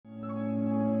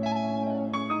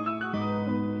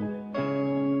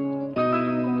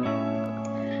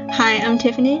Hi, I'm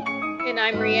Tiffany. And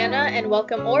I'm Rihanna, and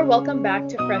welcome back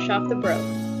to Fresh Off the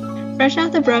Broke. Fresh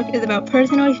Off the Broke is about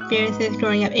personal experiences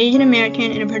growing up Asian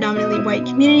American in a predominantly white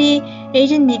community,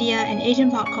 Asian media, and Asian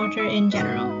pop culture in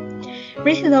general.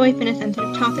 Race has always been a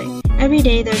sensitive topic. Every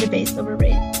day there are debates over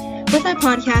race. With our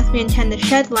podcast, we intend to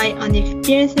shed light on the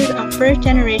experiences of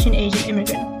first-generation Asian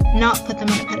immigrants, not put them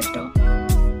on a pedestal.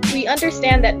 We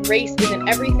understand that race isn't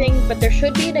everything, but there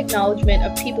should be an acknowledgement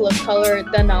of people of color,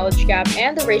 the knowledge gap,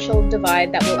 and the racial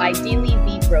divide that will ideally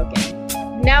be broken.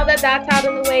 Now that that's out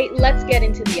of the way, let's get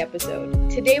into the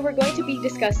episode. Today we're going to be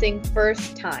discussing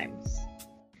first times.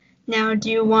 Now,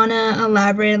 do you want to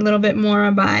elaborate a little bit more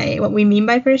about what we mean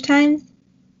by first times?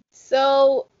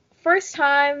 So, first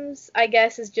times, I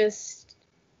guess, is just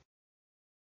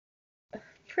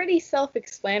pretty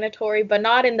self-explanatory, but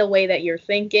not in the way that you're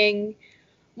thinking.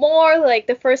 More like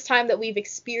the first time that we've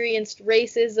experienced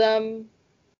racism,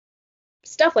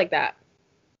 stuff like that.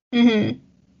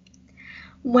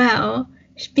 Well,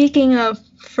 speaking of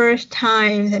first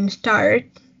times and start,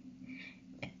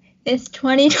 it's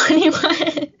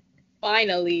 2021.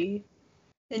 Finally.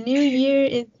 The new year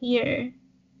is here.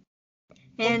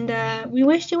 And we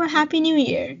wish you a happy new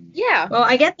year. Yeah. Well,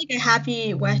 I guess like a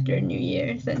happy Western New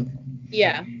Year, since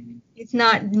it's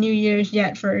not New Year's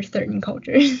yet for certain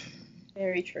cultures.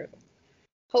 Very true.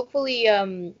 Hopefully,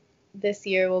 this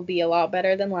year will be a lot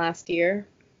better than last year.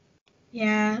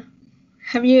 Yeah.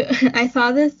 I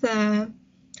saw this, I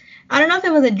don't know if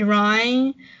it was a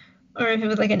drawing or if it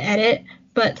was like an edit,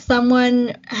 but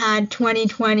someone had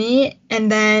 2020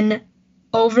 and then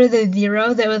over the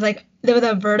zero there was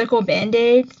a vertical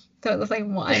band-aid, so it was like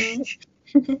one.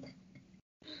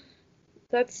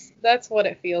 That's what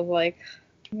it feels like.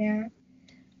 Yeah.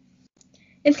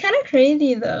 It's kind of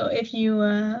crazy though if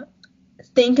you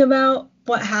think about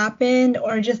what happened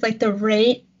or just like the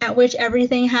rate at which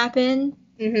everything happened.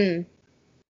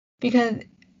 Because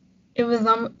it was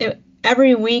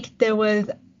every week there was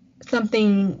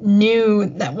something new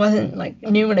that wasn't like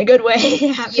new in a good way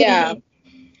happening. Yeah.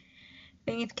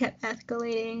 Things kept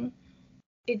escalating.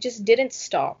 It just didn't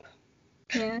stop.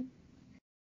 Yeah.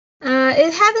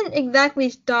 It hasn't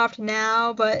exactly stopped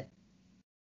now, but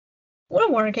we're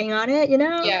working on it, you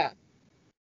know? Yeah.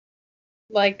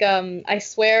 Like, I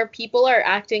swear people are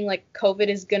acting like COVID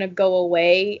is gonna go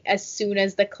away as soon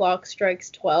as the clock strikes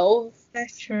 12.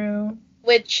 That's true.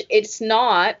 Which it's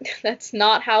not. That's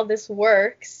not how this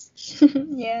works.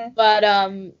 Yeah. But,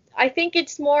 I think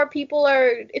it's more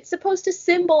it's supposed to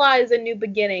symbolize a new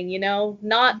beginning, you know?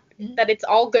 Not that it's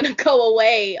all gonna go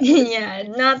away. Yeah,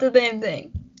 not the same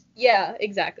thing. Yeah,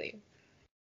 exactly.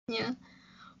 Yeah.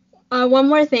 One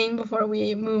more thing before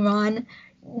we move on.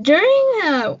 During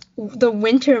the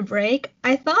winter break,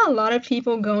 I saw a lot of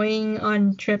people going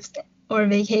on trips or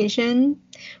vacation,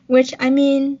 which, I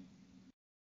mean...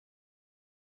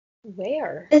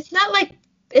 Where? It's not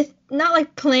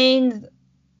like planes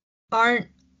aren't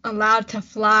allowed to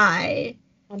fly.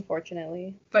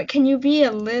 Unfortunately. But can you be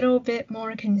a little bit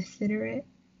more considerate?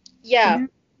 Yeah. You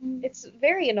know? It's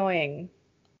very annoying.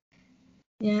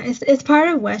 Yeah, it's part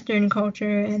of Western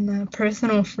culture and the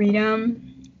personal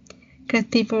freedom. Because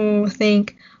people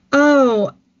think,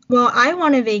 oh, well, I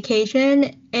want a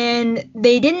vacation, and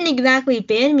they didn't exactly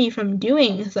ban me from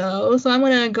doing so I'm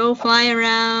going to go fly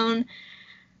around,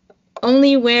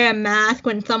 only wear a mask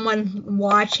when someone's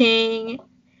watching,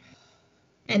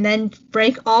 and then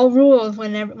break all rules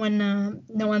when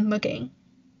no one's looking.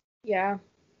 Yeah.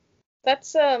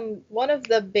 That's one of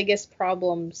the biggest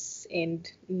problems in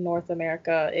North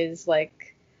America is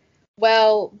like,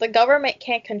 well, the government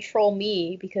can't control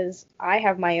me because I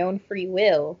have my own free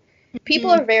will. People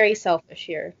are very selfish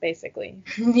here, basically.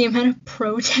 The amount of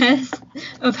protests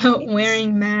about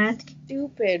wearing masks.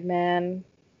 Stupid, man.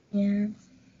 Yeah.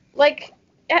 Like,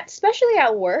 especially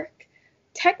at work,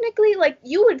 technically, like,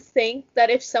 you would think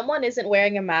that if someone isn't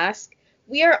wearing a mask,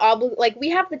 we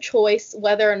have the choice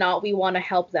whether or not we want to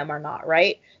help them or not,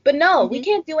 right? But no, we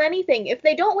can't do anything. If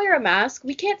they don't wear a mask,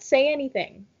 we can't say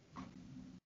anything.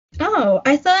 Oh,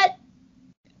 I thought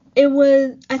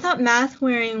mask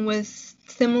wearing was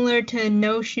similar to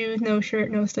no shoes, no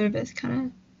shirt, no service kind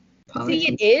of policy. See,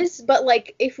 it is, but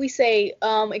like if we say,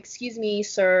 excuse me,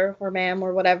 sir or ma'am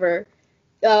or whatever,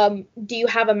 do you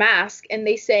have a mask? And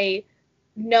they say,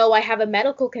 no, I have a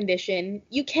medical condition.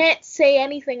 You can't say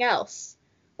anything else.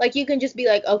 Like, you can just be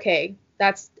like, okay,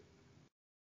 that's,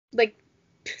 like,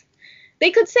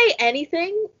 they could say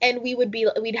anything, and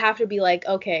we'd have to be like,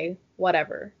 okay,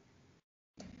 whatever.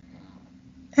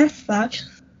 That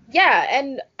sucks. Yeah,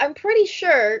 and I'm pretty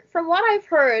sure, from what I've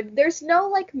heard, there's no,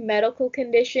 like, medical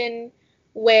condition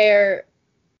where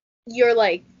you're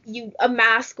like a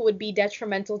mask would be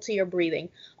detrimental to your breathing.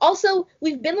 Also,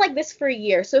 we've been like this for a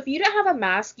year, so if you don't have a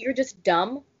mask, you're just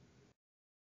dumb.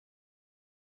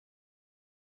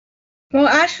 Well,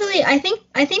 actually, I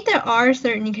think there are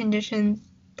certain conditions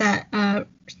that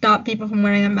stop people from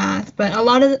wearing a mask, but a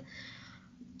lot of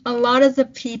the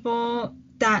people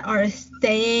that are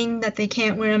saying that they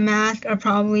can't wear a mask are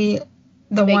probably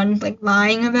the Make ones like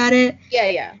lying about it.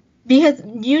 yeah. Because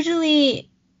usually,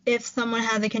 if someone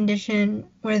has a condition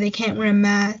where they can't wear a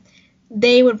mask,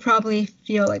 they would probably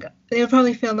feel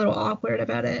a little awkward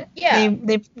about it. Yeah.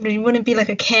 They wouldn't be like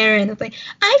a Karen that's like,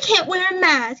 I can't wear a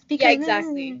mask Yeah, because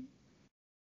exactly.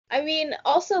 I mean,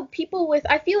 also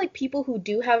I feel like people who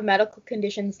do have medical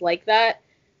conditions like that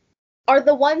are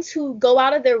the ones who go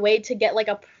out of their way to get like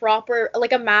a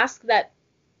mask that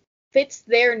fits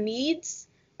their needs,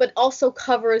 but also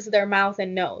covers their mouth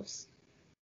and nose.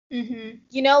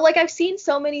 You know, like I've seen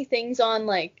so many things on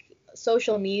like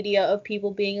social media of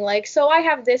people being like, so I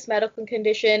have this medical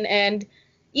condition, and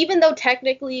even though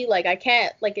technically like I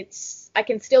can't, like I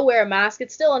can still wear a mask,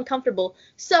 it's still uncomfortable.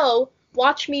 So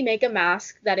watch me make a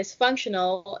mask that is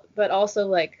functional, but also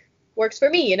like works for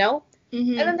me, you know?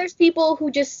 And then there's people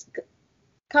who just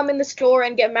come in the store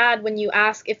and get mad when you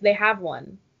ask if they have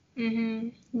one.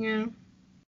 Yeah.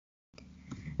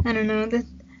 I don't know.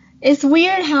 It's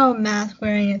weird how mask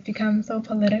wearing has become so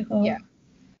political. Yeah.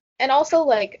 And also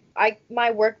like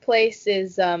my workplace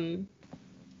is let's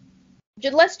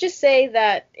just say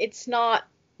that it's not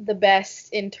the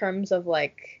best in terms of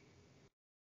like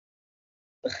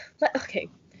okay.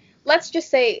 Let's just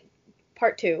say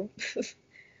part 2.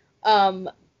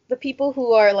 The people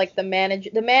who are like the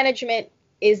management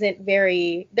isn't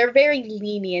they're very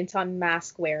lenient on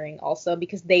mask wearing also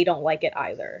because they don't like it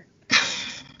either.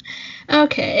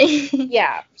 Okay.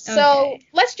 Yeah. So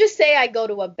let's just say I go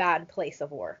to a bad place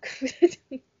of work.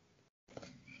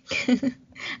 I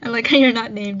like how you're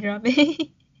not name dropping.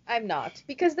 I'm not,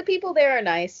 because the people there are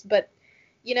nice, but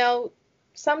you know,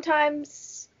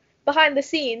 sometimes behind the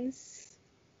scenes,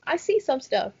 I see some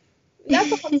stuff.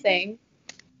 That's all I'm saying.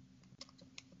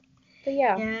 But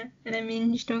yeah. Yeah, and I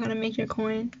mean, you still gotta make your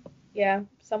coin. Yeah,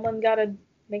 someone gotta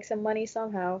make some money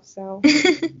somehow, so.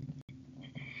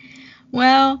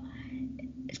 Well,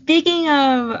 speaking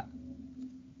of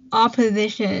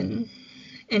opposition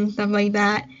and stuff like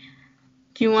that,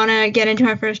 do you want to get into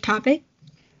our first topic?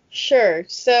 Sure.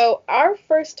 So our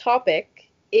first topic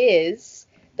is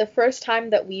the first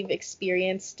time that we've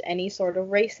experienced any sort of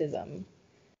racism.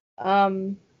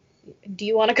 Do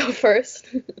you want to go first?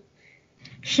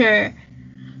 Sure.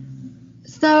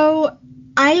 So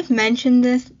I've mentioned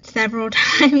this several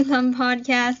times on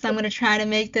podcasts. I'm going to try to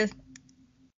make this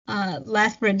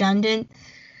less redundant.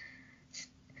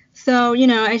 So,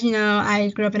 as you know, I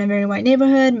grew up in a very white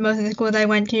neighborhood. Most of the schools I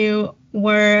went to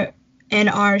were and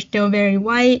are still very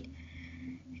white.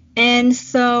 And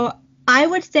so I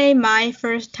would say my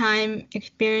first time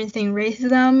experiencing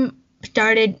racism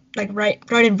started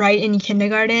right in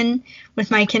kindergarten with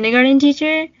my kindergarten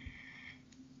teacher.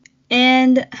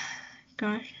 And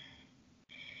gosh,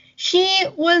 she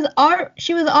was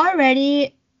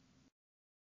already,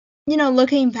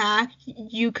 looking back,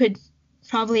 you could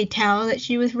probably tell that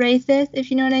she was racist,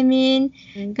 if you know what I mean,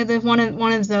 because it's one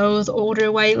of those older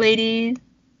white ladies,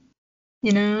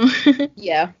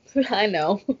 Yeah, I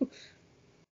know.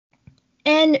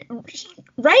 And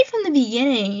right from the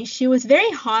beginning, she was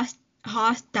very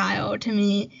hostile to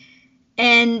me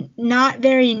and not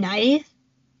very nice,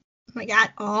 like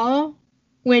at all.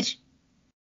 Which,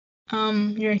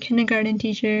 you're a kindergarten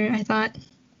teacher. I thought,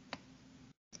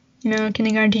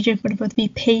 kindergarten teachers were supposed to be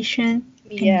patient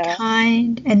and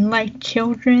kind and like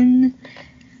children.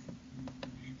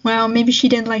 Well, maybe she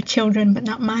didn't like children, but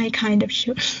not my kind of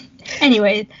children.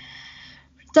 Anyways,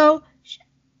 so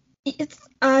it's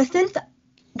since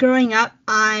growing up,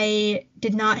 I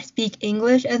did not speak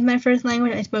English as my first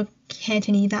language. I spoke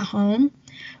Cantonese at home.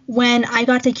 When I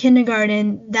got to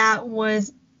kindergarten, that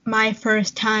was my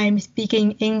first time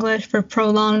speaking English for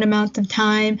prolonged amounts of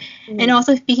time, and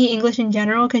also speaking English in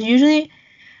general, because usually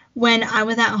when I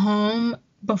was at home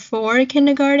before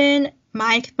kindergarten,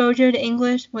 my exposure to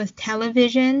English was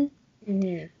television.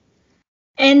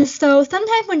 And so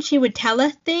sometimes when she would tell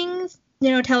us things,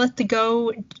 tell us to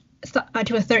go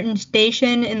to a certain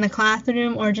station in the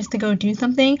classroom or just to go do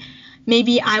something,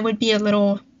 maybe I would be a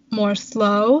little more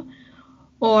slow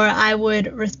or I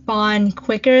would respond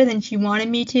quicker than she wanted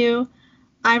me to.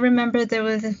 I remember there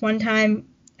was this one time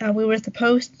we were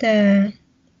supposed to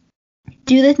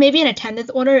do this maybe in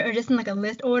attendance order or just in like a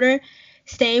list order,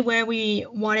 stay where we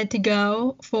wanted to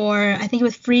go for, I think it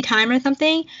was free time or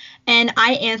something, and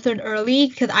I answered early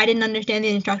because I didn't understand the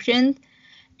instructions,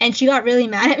 and she got really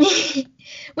mad at me.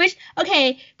 Which,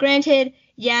 okay, granted,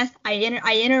 yes,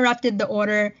 I interrupted the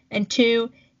order, and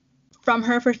two, from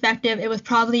her perspective, it was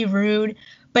probably rude,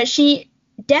 but she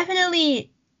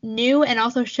definitely knew and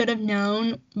also should have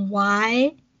known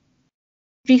why,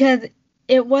 because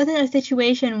it wasn't a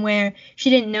situation where she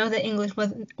didn't know that English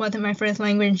wasn't my first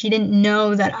language and she didn't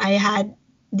know that I had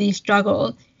these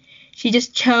struggles. She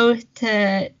just chose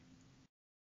to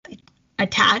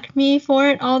attack me for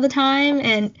it all the time,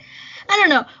 and I don't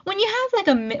know, when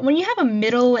you have a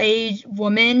middle-aged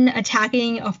woman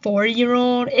attacking a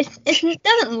 4-year-old, it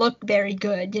doesn't look very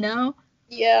good, you know?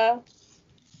 Yeah.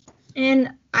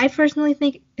 And I personally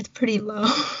think it's pretty low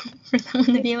for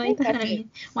someone to be like that. I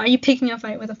mean, why are you picking a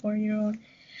fight with a 4-year-old?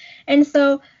 And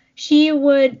so she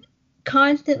would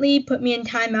constantly put me in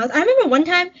timeouts. I remember one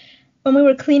time when we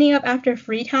were cleaning up after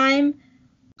free time,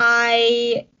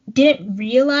 I didn't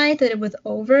realize that it was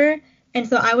over, and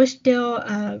so I was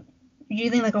still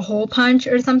using like a hole punch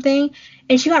or something,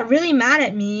 and she got really mad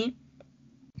at me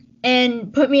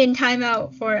and put me in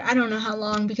timeout for I don't know how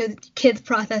long because kids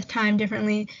process time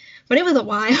differently, but it was a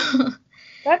while.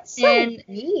 That's so And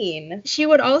mean. she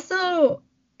would also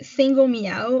single me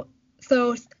out.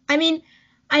 So, I mean,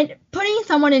 putting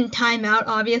someone in timeout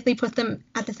obviously puts them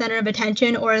at the center of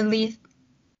attention, or at least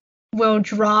will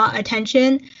draw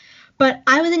attention. But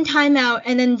I was in timeout,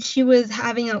 and then she was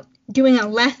doing a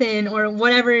lesson or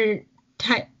whatever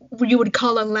you would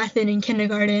call a lesson in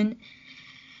kindergarten.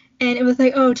 And it was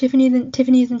like, oh, Tiffany's in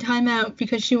timeout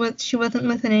because she wasn't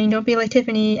listening. Don't be like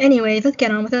Tiffany. Anyways, let's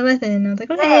get on with our lesson. And I was like,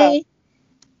 okay,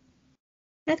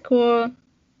 that's cool.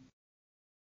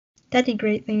 That did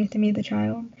great things to me as a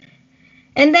child.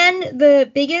 And then the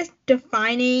biggest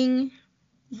defining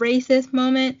racist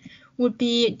moment would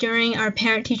be during our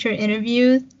parent-teacher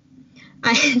interviews.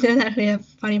 There's actually a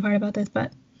funny part about this,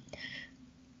 but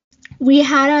we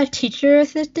had a teacher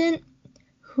assistant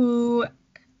who,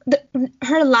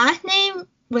 her last name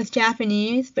was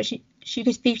Japanese, but she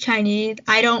could speak Chinese.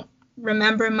 I don't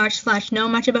remember much / know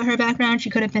much about her background. She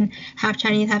could have been half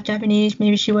Chinese, half Japanese.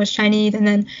 Maybe she was Chinese and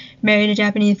then married a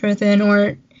Japanese person,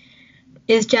 or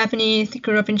is Japanese,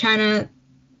 grew up in China.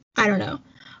 I don't know.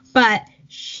 But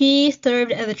she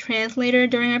served as a translator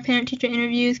during our parent-teacher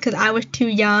interviews because I was too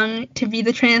young to be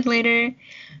the translator.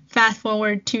 Fast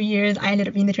forward 2 years, I ended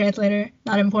up being the translator.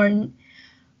 Not important.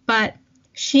 But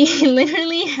she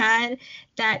literally had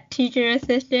that teacher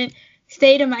assistant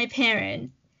say to my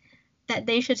parents that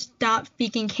they should stop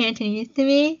speaking Cantonese to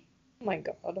me. Oh my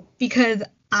god. Because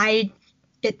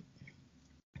it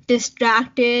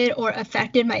distracted or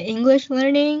affected my English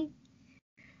learning.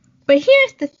 But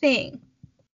here's the thing.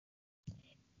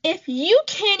 If you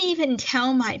can't even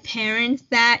tell my parents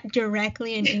that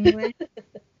directly in English,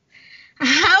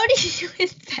 how do you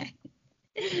expect?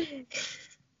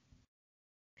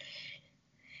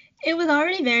 It was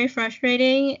already very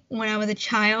frustrating when I was a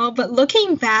child, but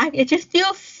looking back, it just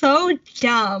feels so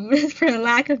dumb, for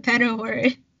lack of better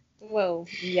word. Well,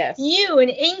 yes. You, an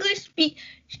English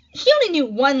he only knew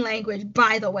one language,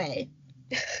 by the way.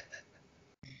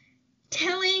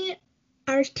 Telling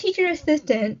our teacher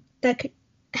assistant that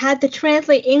had to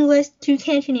translate English to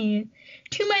Cantonese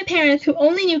to my parents, who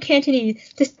only knew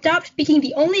Cantonese, to stop speaking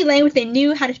the only language they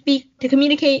knew how to speak to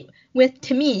communicate with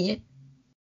to me.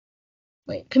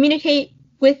 Communicate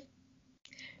with.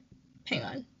 Hang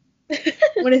on.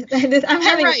 What is this? I'm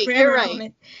having a grammar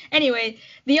moment. Anyway,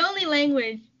 the only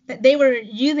language that they were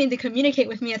using to communicate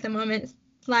with me at the moment,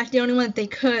 / the only one that they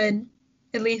could,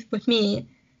 at least with me,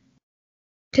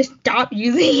 to stop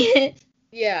using it.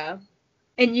 Yeah.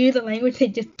 And use a language they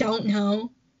just don't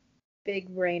know.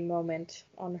 Big brain moment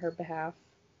on her behalf.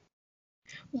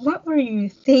 What were you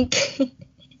thinking?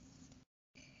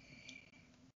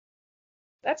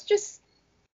 That's just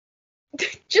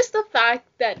the fact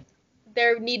that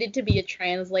there needed to be a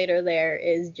translator there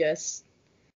is just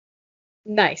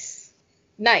nice.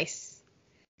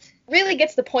 Really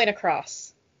gets the point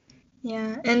across.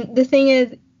 Yeah, and the thing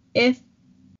is, if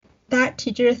that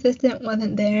teacher assistant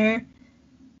wasn't there,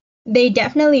 they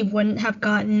definitely wouldn't have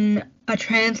gotten a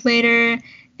translator,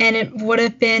 and it would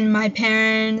have been my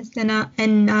parents and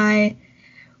I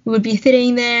would be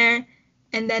sitting there,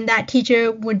 and then that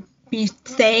teacher would be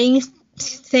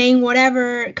saying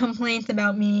whatever complaints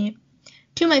about me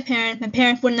to my parents. My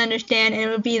parents wouldn't understand, and it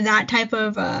would be that type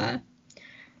of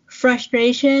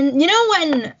frustration. You know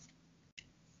when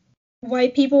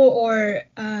white people or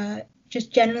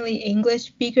just generally English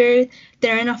speakers,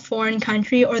 they're in a foreign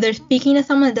country or they're speaking to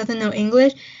someone that doesn't know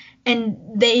English, and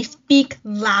they speak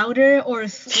louder or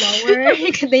slower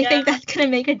because they think that's gonna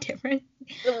make a difference.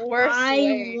 The worst I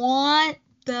way. want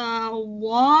the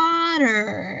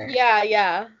water.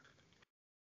 Yeah.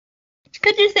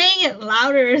 Because you're saying it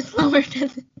louder or slower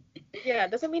doesn't. Yeah,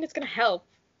 doesn't mean it's gonna help.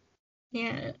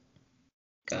 Yeah.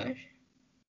 Gosh.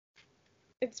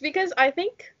 It's because I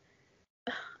think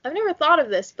I've never thought of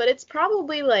this, but it's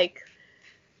probably like,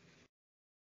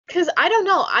 because I don't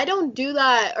know, I don't do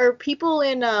that, or people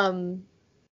in the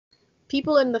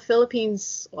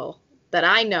Philippines, well, that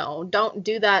I know, don't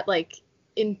do that like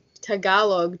in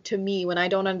Tagalog to me when I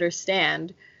don't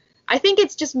understand. I think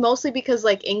it's just mostly because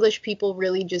like English people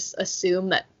really just assume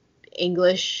that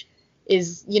English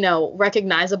is,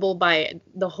 recognizable by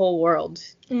the whole world.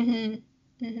 Mhm.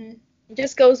 It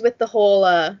just goes with the whole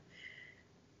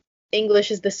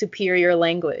English is the superior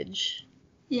language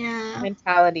Yeah.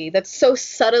 mentality that's so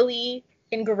subtly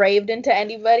engraved into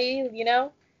anybody,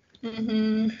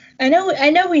 Mhm. I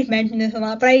know we've mentioned this a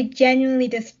lot, but I genuinely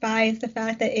despise the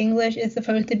fact that English is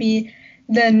supposed to be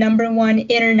the #1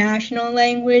 international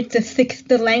language,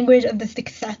 the language of the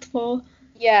successful.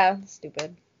 Yeah,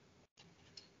 stupid.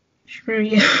 Screw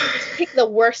you. Just pick the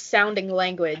worst sounding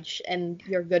language and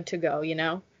you're good to go,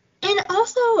 And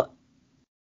also,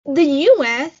 the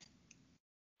U.S.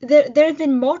 There's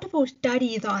been multiple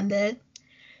studies on this.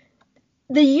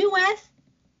 The U.S.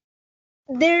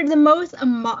 They're the most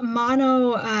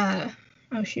mono.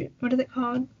 Oh shoot, what is it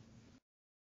called?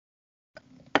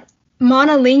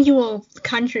 Monolingual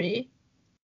country.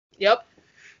 Yep.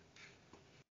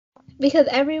 Because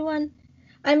everyone,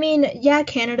 I mean, yeah,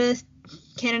 Canada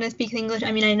speaks English.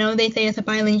 I mean, I know they say it's a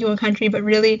bilingual country, but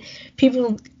really,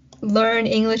 people learn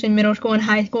English in middle school and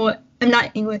high school. I'm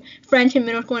not English, French in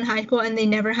middle school and high school, and they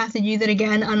never have to use it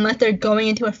again unless they're going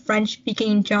into a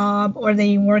French-speaking job or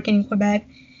they work in Quebec.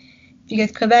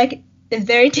 Because Quebec is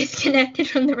very disconnected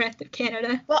from the rest of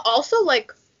Canada. But also,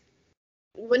 like,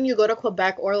 when you go to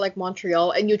Quebec or like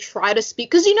Montreal and you try to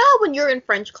speak, because when you're in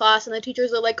French class and the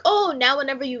teachers are like, oh, now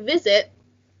whenever you visit,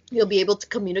 you'll be able to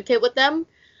communicate with them.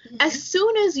 Mm-hmm. As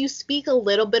soon as you speak a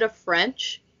little bit of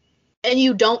French and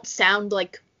you don't sound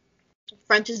like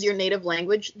French is your native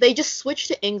language, they just switch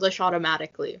to English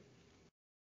automatically.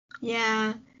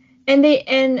 Yeah.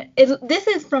 This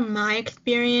is from my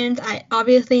experience. I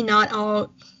obviously not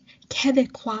all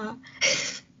Quebecois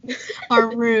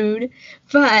are rude,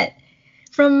 but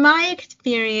from my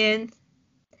experience,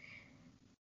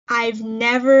 I've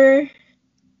never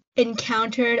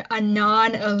encountered a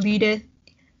non-elitist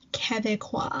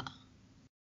Quebecois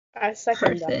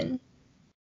person.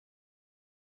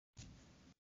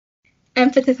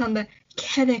 Emphasis on the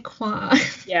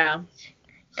Quebecois. Yeah.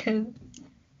 Because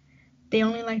they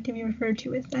only like to be referred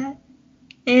to as that.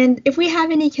 And if we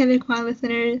have any Quebecois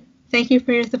listeners, thank you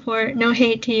for your support. No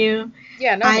hate to you.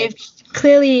 Yeah, no hate. I've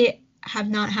clearly have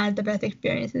not had the best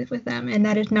experiences with them, and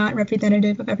that is not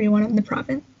representative of everyone in the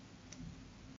province.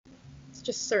 It's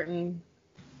just certain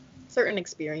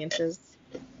experiences.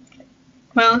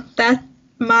 Well, that's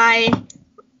my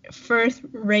first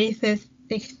racist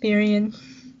experience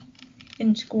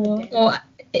in school, or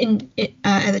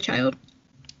as a child.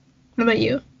 What about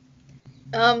you?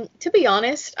 To be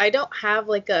honest, I don't have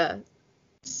like a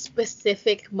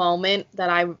specific moment that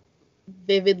I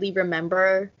vividly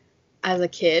remember as a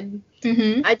kid.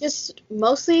 Mm-hmm. I just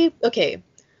mostly, okay.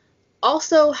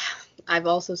 Also, I've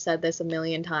also said this a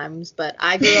million times, but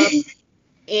I grew up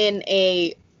in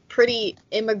a pretty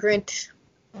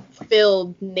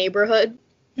immigrant-filled neighborhood.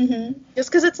 Mm-hmm. Just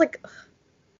because it's like,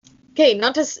 okay,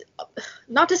 not to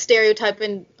stereotype,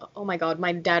 and oh my god,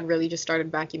 my dad really just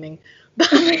started vacuuming.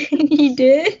 He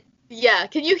did? Yeah,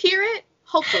 can you hear it?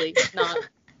 Hopefully not.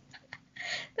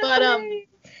 But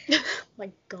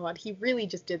my god, he really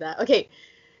just did that. Okay,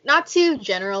 not to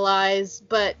generalize,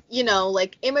 but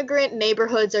like immigrant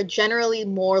neighborhoods are generally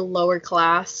more lower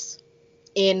class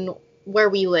in where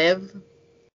we live.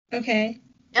 Okay.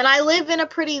 And I live in a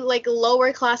pretty like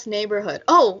lower class neighborhood.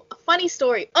 Oh, a funny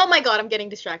story. Oh my god, I'm getting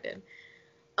distracted.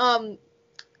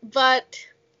 But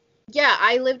yeah,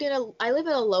 I live in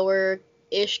a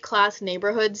lower-ish class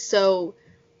neighborhood, so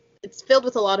it's filled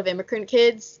with a lot of immigrant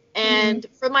kids. And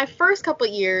for my first couple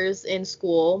years in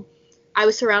school, I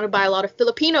was surrounded by a lot of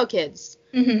Filipino kids.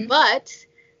 Mm-hmm. But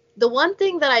the one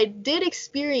thing that I did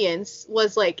experience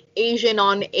was like Asian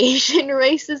on Asian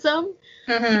racism.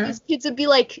 Uh-huh. These kids would be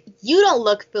like, you don't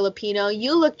look Filipino,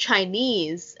 you look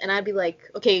Chinese. And I'd be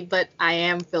like, okay, but I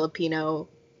am Filipino,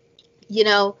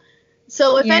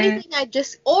 So if anything, I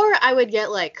would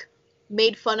get like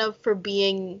made fun of for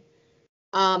being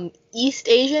East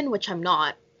Asian, which I'm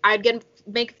not. I'd get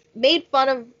made fun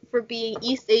of for being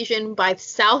East Asian by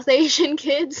South Asian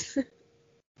kids.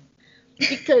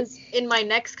 Because in my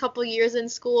next couple years in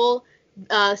school,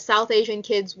 South Asian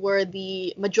kids were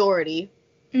the majority.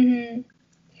 Mm-hmm.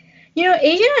 You know,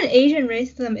 Asian on Asian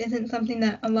racism isn't something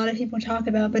that a lot of people talk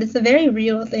about, but it's a very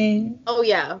real thing. Oh,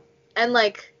 yeah. And,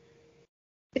 like,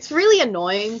 it's really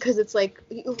annoying because it's like,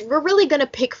 we're really gonna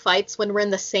pick fights when we're in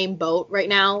the same boat right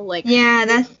now. Like,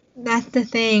 Yeah, that's the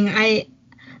thing.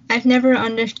 I've never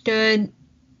understood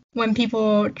when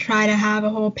people try to have a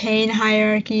whole pain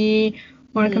hierarchy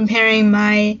or comparing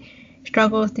my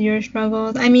struggles to your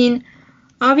struggles. I mean,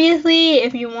 obviously,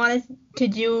 if you wanted to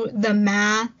do the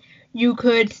math, you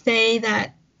could say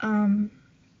that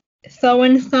so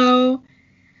and so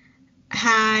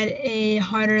had a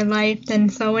harder life than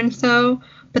so and so,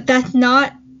 but that's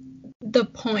not the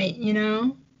point, you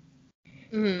know?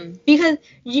 Mm-hmm. Because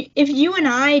if you and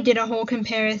I did a whole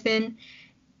comparison,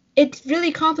 it's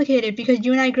really complicated because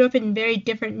you and I grew up in very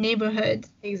different neighborhoods.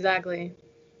 Exactly.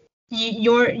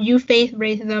 You faced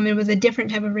racism. It was a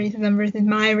different type of racism versus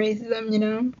my racism, you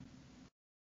know?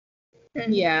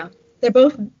 And yeah. They're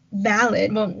both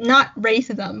valid. Well, not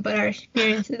racism, but our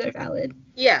experiences are valid.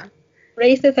 Yeah.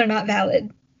 Racists are not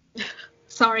valid.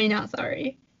 Sorry, not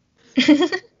sorry.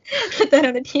 Put that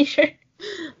on a t-shirt.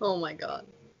 Oh my god.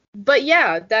 But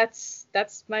yeah, that's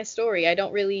my story. I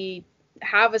don't really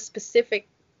have a specific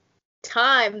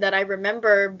time that I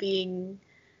remember being,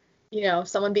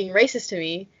 someone being racist to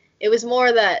me. It was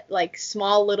more that, like,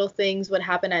 small little things would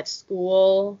happen at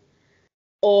school,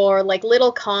 or, like,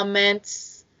 little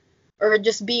comments, or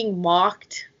just being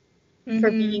mocked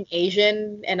for being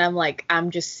Asian, and I'm like,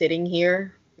 I'm just sitting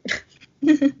here.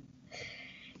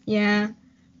 Yeah.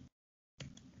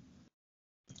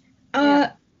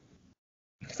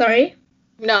 Sorry?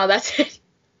 No, that's it.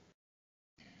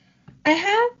 I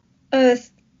have a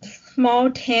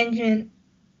small tangent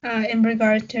in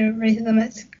regards to racism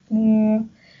at school.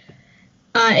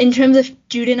 In terms of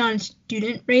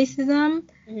student-on-student racism,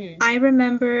 I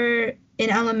remember in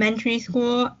elementary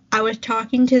school, I was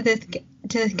talking to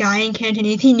this guy in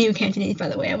Cantonese. He knew Cantonese, by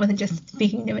the way. I wasn't just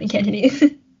speaking to him in Cantonese.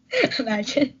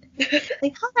 Imagine.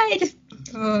 Like, hi, just...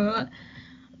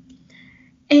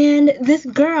 And this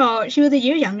girl, she was a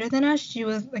year younger than us. She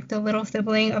was like the little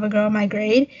sibling of a girl in my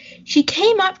grade. She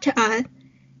came up to us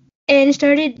and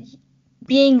started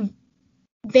being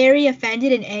very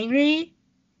offended and angry,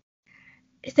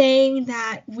 saying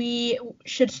that we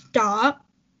should stop.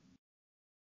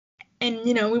 And,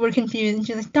 we were confused. And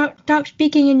she was like, stop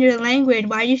speaking in your language.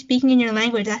 Why are you speaking in your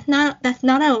language? That's not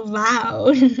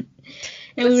allowed. And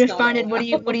we responded, what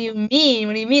do you mean?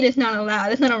 What do you mean it's not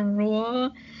allowed? That's not a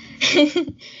rule.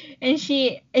 and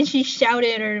she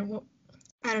shouted, or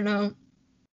I don't know,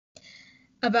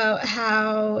 about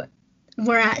how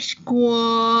we're at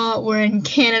school, we're in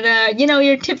Canada.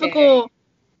 Your typical,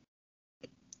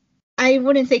 I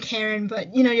wouldn't say Karen,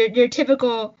 but your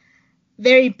typical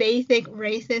very basic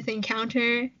racist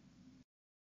encounter.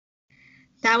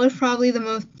 That was probably the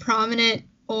most prominent,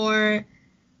 or,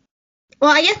 well,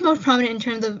 I guess most prominent in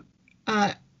terms of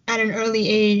at an early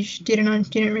age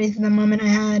student-on-student racism moment I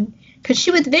had. Because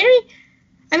she was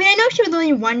I know she was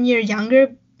only 1 year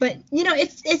younger, but,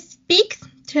 it speaks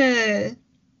to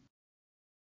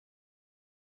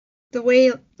the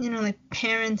way, like,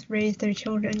 parents raise their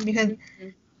children. Because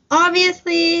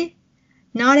obviously,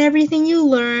 not everything you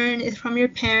learn is from your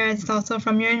parents. It's also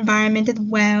from your environment as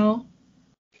well.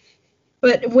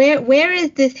 But where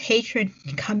is this hatred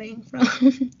coming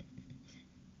from?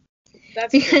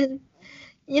 That's because,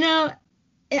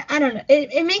 I don't know.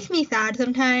 It makes me sad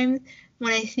sometimes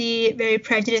when I see very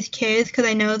prejudiced kids, because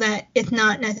I know that it's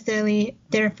not necessarily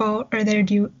their fault or their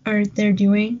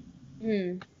doing.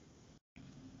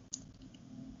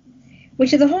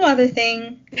 Which is a whole other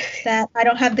thing that I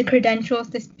don't have the credentials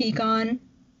to speak on,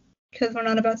 because we're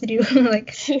not about to do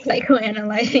like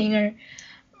psychoanalyzing or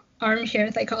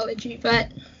armchair psychology.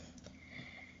 But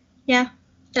yeah,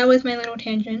 that was my little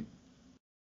tangent.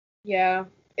 Yeah.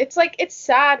 It's like, it's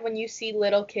sad when you see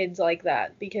little kids like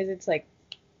that, because it's like,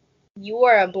 you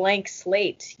are a blank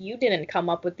slate. You didn't come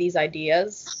up with these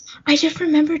ideas. I just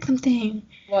remembered something.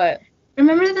 What?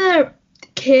 Remember the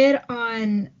kid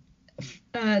on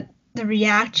the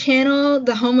React channel,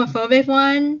 the homophobic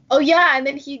one? Oh yeah, and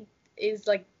then he is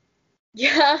like,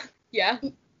 yeah.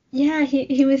 Yeah,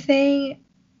 he was saying,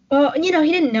 well, he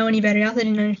didn't know any better. He also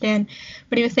didn't understand,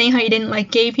 but he was saying how he didn't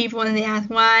like gay people, and they asked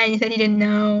why, and he said he didn't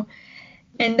know.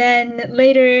 And then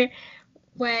later,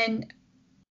 when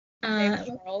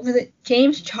was it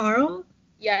James Charles?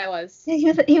 Yeah, it was. Yeah,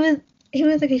 he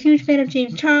was like a huge fan of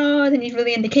James Charles, and he's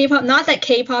really into K-pop. Not that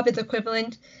K-pop is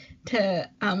equivalent to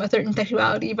a certain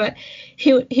sexuality, but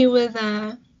he was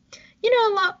a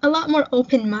lot more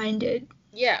open-minded.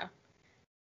 Yeah.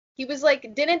 He was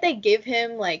like, didn't they give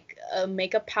him like a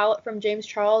makeup palette from James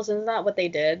Charles? Isn't that what they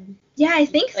did? Yeah, I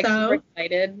think Like so. super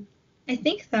excited. I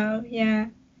think so. Yeah.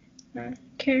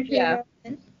 Character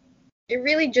development. It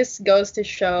really just goes to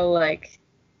show like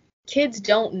kids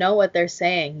don't know what they're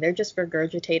saying. They're just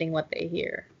regurgitating what they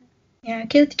hear. Yeah,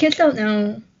 kids don't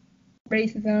know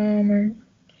racism or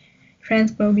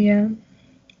transphobia,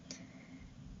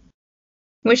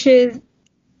 which is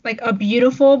like a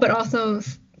beautiful but also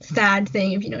sad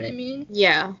thing, if you know what I mean.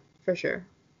 Yeah, for sure.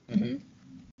 Do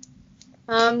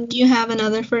you have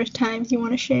another first times you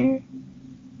want to share?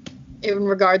 In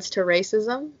regards to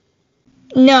racism?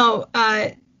 No,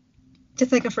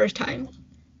 just like a first time.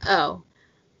 Oh.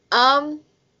 Oh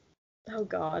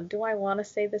God, do I want to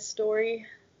say this story?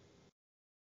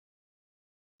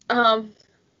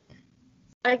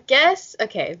 I guess,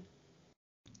 okay.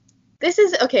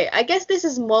 I guess this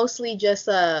is mostly just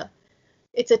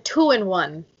it's a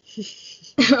 2-in-1.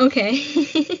 Okay.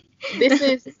 This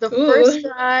is the first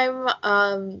time,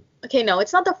 okay, no,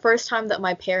 it's not the first time that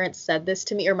my parents said this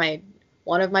to me, or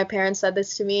one of my parents said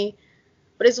this to me,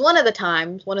 but it's one of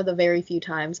the very few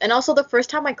times, and also the first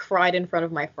time I cried in front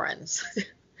of my friends.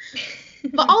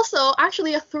 But also,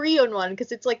 actually, a 3-in-1,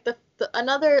 because it's like the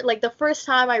first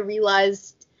time I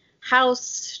realized how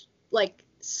like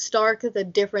stark the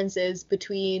difference is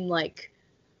between like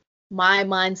my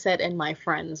mindset and my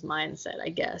friend's mindset, I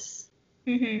guess.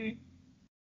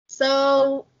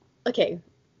 So, okay,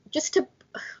 just to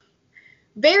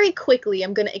very quickly,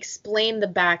 I'm gonna explain the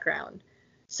background.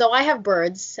 So I have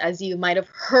birds, as you might have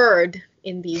heard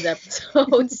in these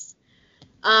episodes.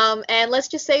 And let's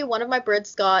just say one of my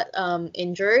birds got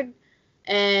injured,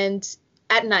 and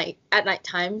at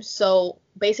nighttime. So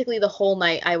basically the whole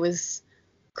night I was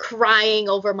crying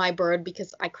over my bird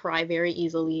because I cry very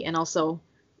easily, and also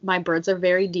my birds are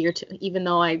very dear to me, even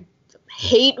though I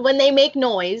hate when they make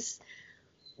noise.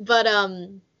 But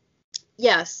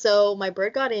yeah, so my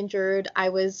bird got injured. I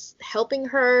was helping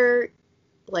her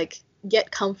like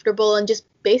get comfortable and just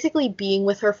basically being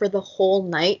with her for the whole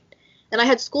night. And I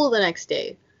had school the next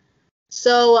day.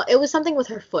 So it was something with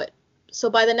her foot. So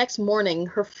by the next morning,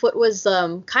 her foot was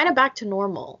kind of back to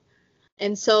normal.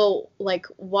 And so, like,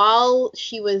 while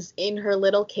she was in her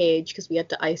little cage, because we had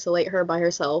to isolate her by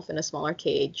herself in a smaller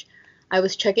cage, I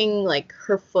was checking, like,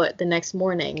 her foot the next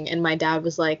morning, and my dad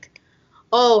was like,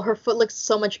 oh, her foot looks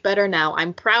so much better now.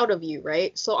 I'm proud of you,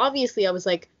 right? So obviously I was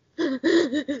like,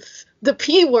 the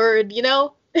P word, you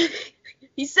know?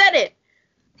 He said it.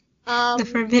 The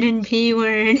forbidden P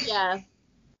word. Yeah.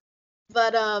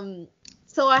 But,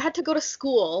 so I had to go to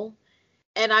school,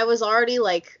 and I was already,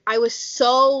 like, I was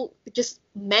so just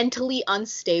mentally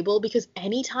unstable, because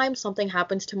anytime something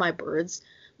happens to my birds,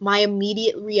 my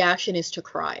immediate reaction is to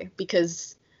cry,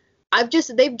 because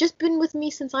they've just been with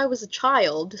me since I was a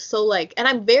child, so, like, and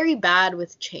I'm very bad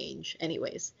with change,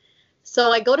 anyways.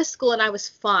 So I go to school, and I was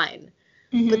fine.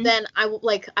 But then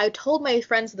I told my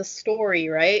friends the story,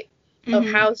 right, of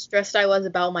how stressed I was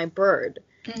about my bird.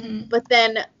 But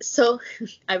then, so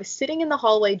I was sitting in the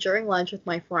hallway during lunch with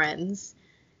my friends,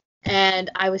 and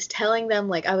I was telling them,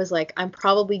 like, I was like, I'm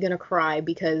probably gonna cry,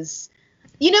 because,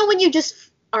 you know, when you just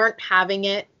aren't having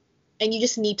it, and you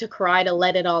just need to cry to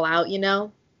let it all out, you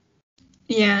know?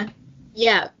 Yeah.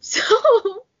 Yeah, so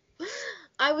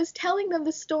I was telling them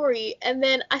the story, and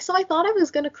then I thought I was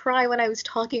gonna cry when I was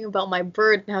talking about my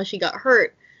bird and how she got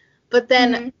hurt, but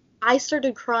then I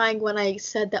started crying when I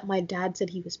said that my dad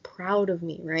said he was proud of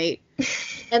me, right?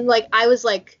 And, like, I was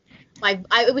like,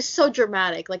 it was so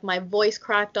dramatic, like, my voice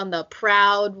cracked on the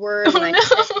proud word,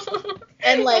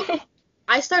 and like,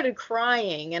 I started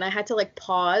crying, and I had to, like,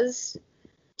 pause,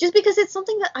 just because it's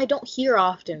something that I don't hear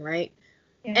often, right?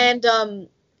 Yeah.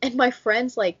 And my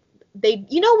friends, like,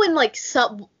 you know when, like,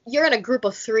 you're in a group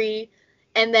of 3,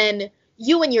 and then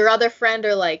you and your other friend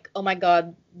are like, oh my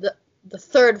god, the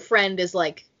third friend is,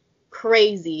 like,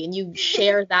 crazy, and you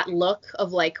share that look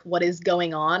of, like, what is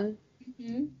going on.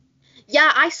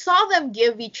 Yeah, I saw them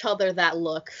give each other that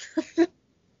look.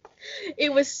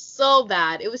 It was so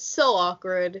bad. It was so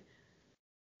awkward.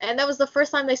 And that was the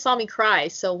first time they saw me cry.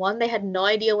 So 1, they had no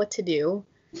idea what to do.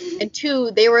 And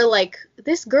 2, they were like,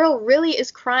 this girl really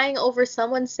is crying over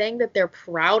someone saying that they're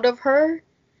proud of her.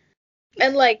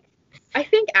 And, like, I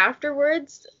think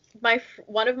afterwards,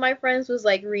 one of my friends was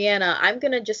like, Rihanna, I'm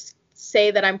gonna just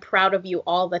say that I'm proud of you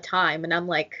all the time. And I'm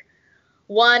like,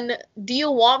 1, do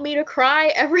you want me to cry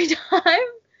every time?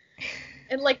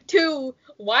 And, like, 2,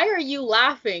 why are you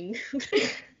laughing?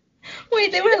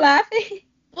 Wait, they were laughing?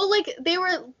 Well, like they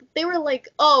were like,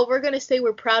 "Oh, we're gonna say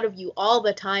we're proud of you all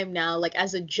the time now," like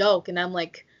as a joke, and I'm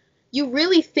like, "You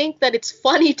really think that it's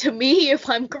funny to me if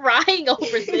I'm crying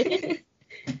over this?"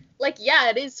 Like, yeah,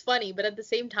 it is funny, but at the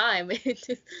same time, it's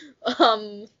just,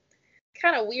 um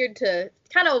kind of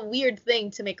a weird thing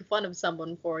to make fun of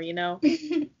someone for, you know?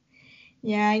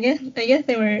 Yeah, I guess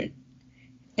they were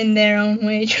in their own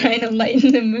way trying to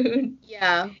lighten the mood.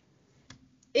 Yeah.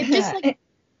 It just like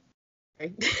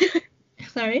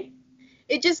Sorry?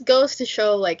 it just goes to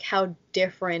show like how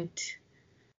different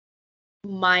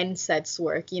mindsets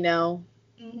work, you know?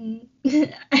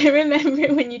 I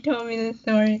remember when you told me the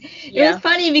story. It was Yeah.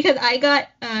 funny because I got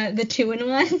the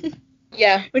 2-in-1,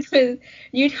 Yeah. which was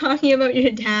you talking about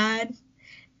your dad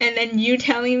and then you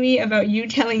telling me about you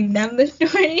telling them the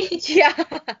story. Yeah.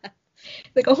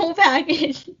 Like a whole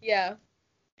package. Yeah.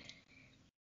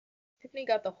 Tiffany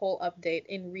got the whole update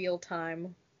in real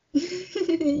time.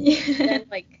 Yeah. Then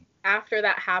like after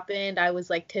that happened, I was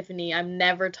like, Tiffany, I'm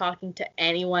never talking to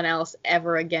anyone else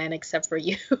ever again except for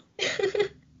you.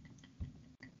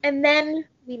 And then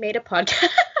we made a podcast.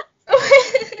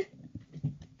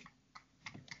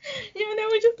 Even though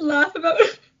we just laugh about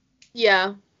it.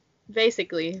 Yeah,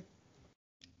 basically.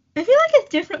 I feel like it's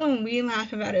different when we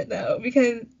laugh about it though,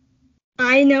 because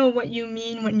I know what you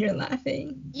mean when you're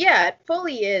laughing. Yeah, it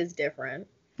fully is different.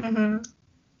 Uh-huh.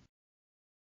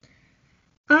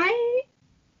 I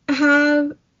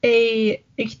have a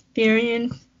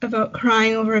experience about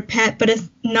crying over a pet, but it's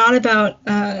not about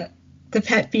the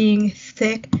pet being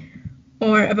sick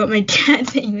or about my dad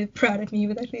saying he was proud of me.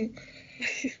 But actually,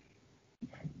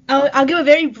 I'll give a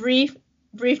very brief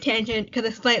tangent because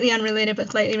it's slightly unrelated but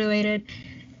slightly related.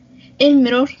 In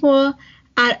middle school,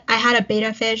 I had a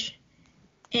betta fish,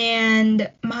 and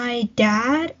my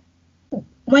dad,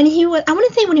 when he was, I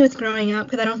wouldn't say when he was growing up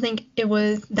because I don't think it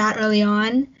was that early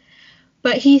on,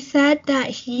 but he said that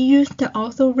he used to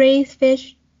also raise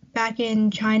fish back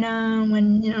in China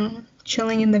when,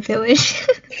 chilling in the village.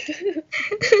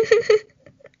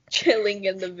 Chilling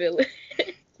in the village.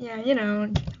 Yeah,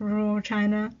 rural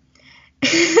China.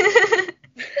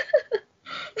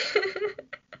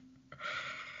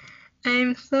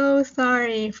 I'm so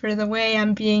sorry for the way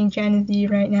I'm being Gen Z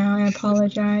right now. I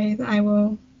apologize. I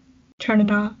will turn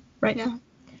it off right now.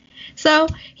 So,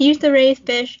 he used to raise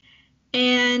fish,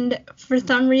 and for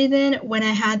some reason, when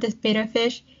I had this betta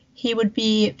fish, he would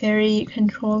be very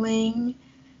controlling,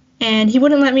 and he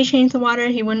wouldn't let me change the water.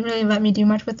 He wouldn't really let me do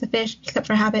much with the fish, except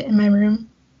for have it in my room.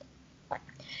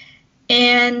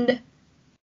 And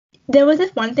there was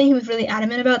this one thing he was really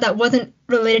adamant about that wasn't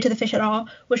related to the fish at all,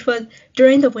 which was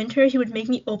during the winter, he would make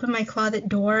me open my closet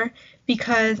door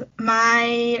because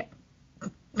my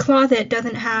closet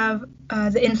doesn't have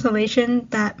the insulation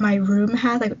that my room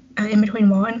has, like in between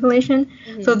wall insulation.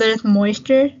 Mm-hmm. So there's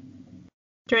moisture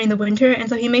during the winter, and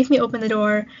so he makes me open the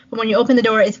door. But when you open the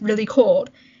door, it's really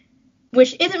cold,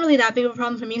 which isn't really that big of a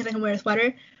problem for me because I can wear a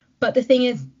sweater. But the thing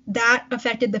is, that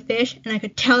affected the fish, and I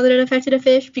could tell that it affected a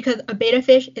fish because a betta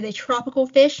fish is a tropical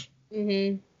fish.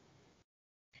 Mm-hmm.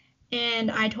 And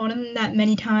I told him that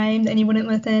many times, and he wouldn't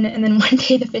listen. And then one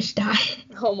day the fish died.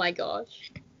 Oh my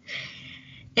gosh.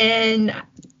 And,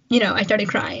 I started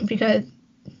crying because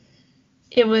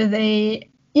it was a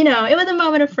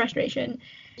moment of frustration.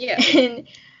 Yeah. And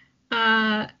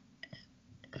I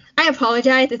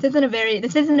apologize. This isn't a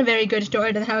very good story.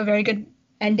 It doesn't have a very good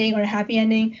ending or a happy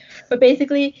ending. But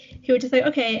basically, he was just like,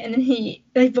 okay. And then he,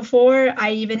 like, before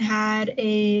I even had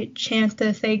a chance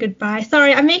to say goodbye.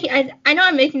 Sorry, I know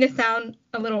I'm making this sound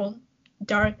a little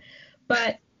dark,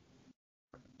 but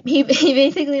he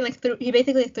basically threw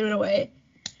it away.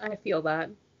 I feel that.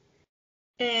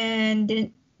 And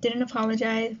didn't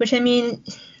apologize, which I mean,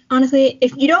 honestly,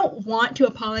 if you don't want to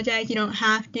apologize, you don't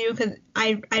have to, because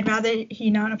I'd rather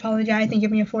he not apologize than give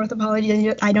me a fourth apology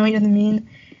that I know he doesn't mean.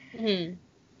 Mm-hmm.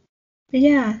 But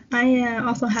yeah, I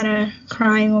also had a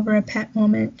crying over a pet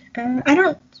moment. I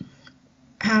don't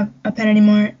have a pet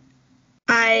anymore.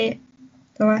 The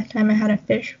last time I had a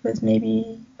fish was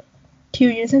maybe 2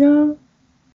 years ago.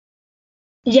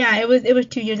 Yeah, it was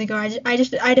 2 years ago.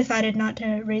 I decided not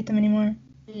to raise them anymore.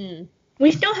 Mm.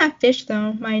 We still have fish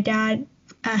though. My dad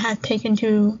has taken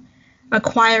to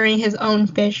acquiring his own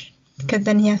fish because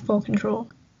then he has full control.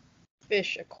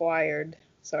 Fish acquired.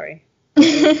 Sorry.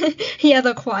 He has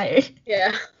acquired.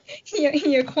 Yeah.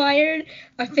 He acquired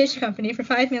a fish company for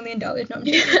 $5 million. No, I'm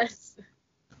yes.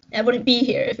 I wouldn't be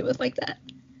here if it was like that.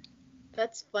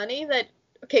 That's funny that.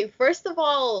 Okay, first of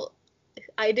all,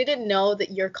 I didn't know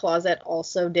that your closet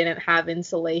also didn't have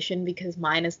insulation because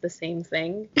mine is the same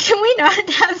thing. Can we not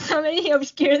have so many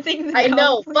obscure things in I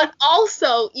know, common? but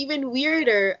also, even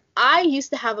weirder, I used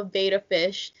to have a betta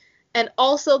fish, and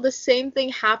also the same thing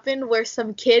happened where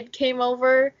some kid came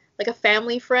over, like a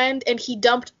family friend, and he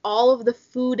dumped all of the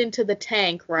food into the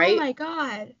tank, Oh right? my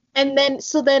god. And then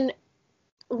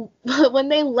when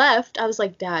they left, I was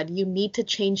like, Dad, you need to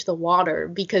change the water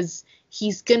because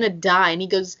he's gonna die. And he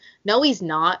goes, No, he's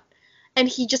not. And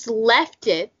he just left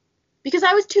it because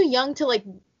I was too young to like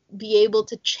be able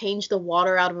to change the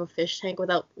water out of a fish tank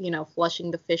without,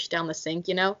 flushing the fish down the sink,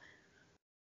 And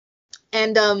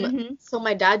Mm-hmm. so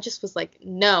my dad just was like,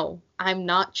 No, I'm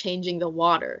not changing the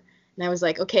water. And I was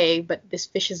like, Okay, but this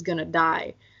fish is gonna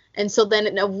die. And so then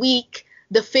in a week,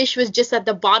 the fish was just at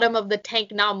the bottom of the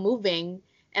tank not moving.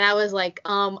 And I was like,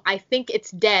 I think it's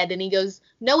dead. And he goes,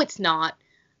 No, it's not.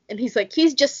 And he's like,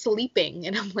 He's just sleeping.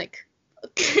 And I'm like,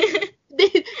 This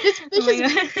Oh fish my is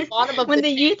at the god. bottom of When the they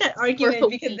use that tank for argument a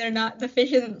because week. the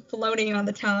fish isn't floating on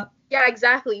the top. Yeah,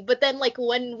 exactly. But then, like,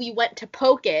 when we went to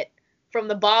poke it from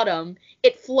the bottom,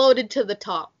 it floated to the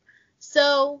top.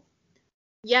 So,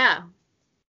 yeah,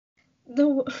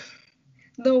 The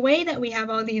the way that we have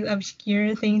all these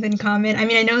obscure things in common. I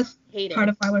mean, I know it's hate part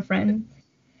it. of why we're friends,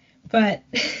 but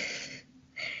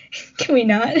can we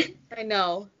not? I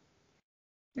know.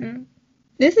 Mm.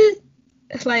 This is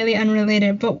slightly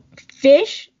unrelated, but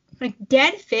fish, like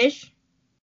dead fish,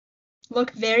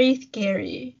 look very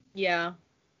scary. Yeah.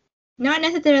 Not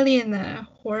necessarily in the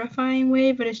horrifying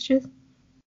way, but it's just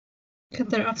because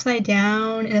they're upside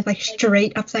down and it's like Like,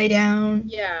 straight upside down.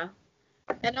 yeah.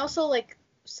 And also, like,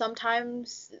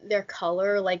 sometimes their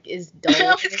color, like, is I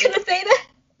dull. was gonna say that.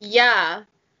 Yeah.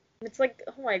 It's like,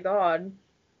 oh my god.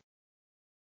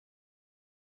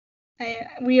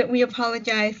 We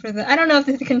apologize for the. I don't know if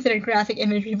this is considered graphic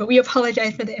imagery, but we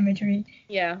apologize for the imagery.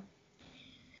 Yeah.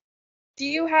 Do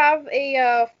you have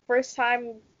a first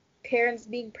time parents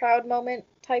being proud moment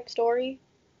type story?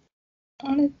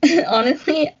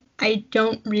 Honestly, I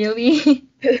don't really,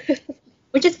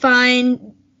 which is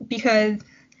fine because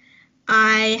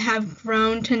I have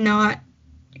grown to not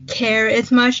care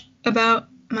as much about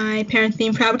my parents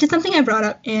being proud, which is something I brought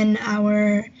up in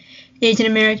our Asian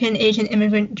American Asian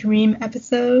Immigrant Dream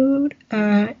episode.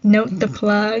 Note the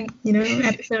plug,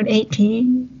 episode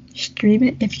 18. Stream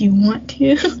it if you want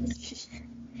to.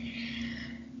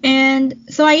 And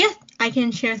so I guess I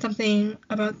can share something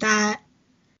about that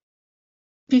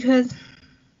because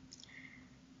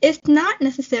it's not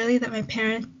necessarily that my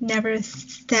parents never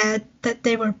said that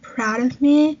they were proud of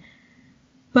me,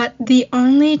 but the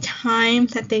only time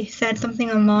that they said something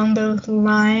along those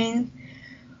lines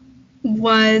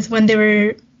was when they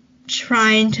were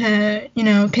trying to,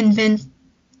 convince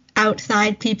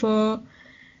outside people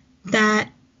that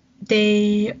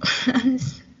they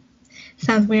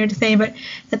sounds weird to say, but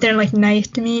that they're like nice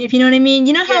to me, if you know what I mean.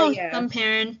 You know Yeah, how yeah. some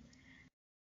parents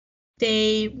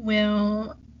they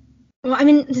will well, I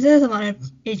mean, there's a lot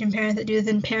of Asian parents that do this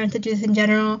and parents that do this in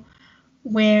general,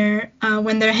 where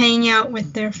when they're hanging out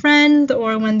with their friends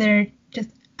or when they're just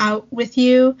out with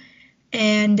you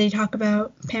and they talk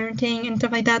about parenting and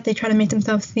stuff like that, they try to make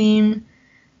themselves seem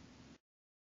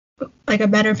like a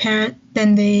better parent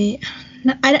than they.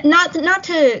 Not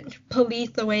to police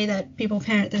the way that people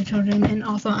parent their children, and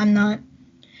also I'm not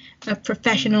a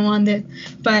professional on this,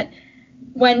 but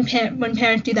when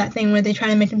parents do that thing where they try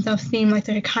to make themselves seem like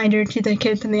they're kinder to their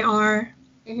kids than they are,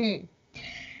 Mhm.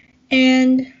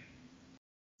 and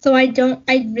so I don't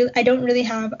really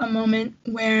have a moment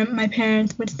where my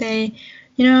parents would say,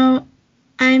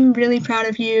 I'm really proud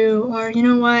of you, or you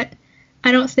know what,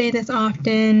 I don't say this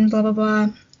often, blah blah blah.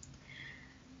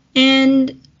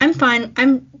 And I'm fine.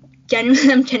 I'm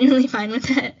genuinely fine with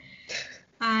it.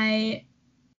 I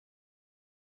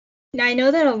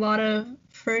know that a lot of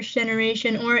first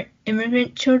generation or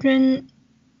immigrant children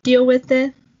deal with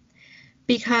this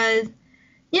because,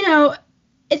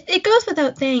 it goes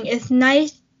without saying, it's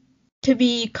nice to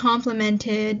be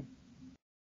complimented,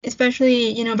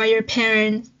 especially, by your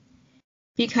parents,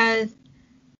 because,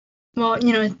 well,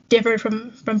 it's different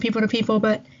from people to people,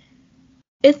 but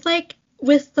it's like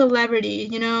with celebrity,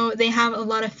 they have a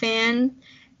lot of fans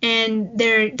and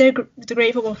they're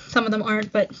grateful. Well, some of them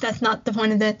aren't, but that's not the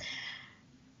point of this.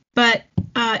 But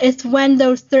it's when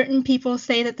those certain people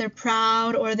say that they're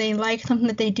proud or they like something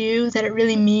that they do that it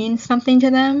really means something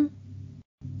to them.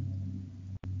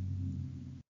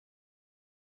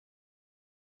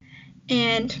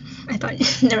 And I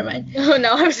thought, never mind. Oh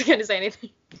no, I wasn't gonna say anything.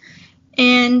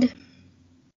 And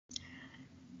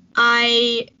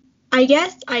I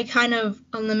guess I kind of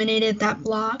eliminated that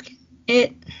block.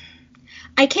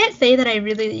 I I can't say that I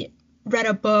really read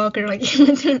a book or like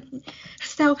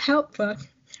self-help book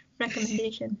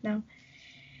recommendation. No,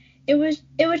 it was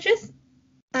just,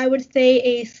 I would say,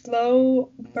 a slow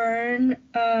burn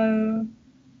of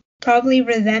probably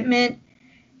resentment,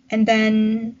 and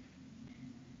then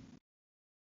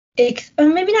or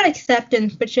maybe not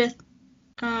acceptance, but just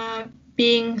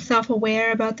being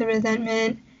self-aware about the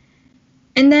resentment,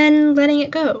 and then letting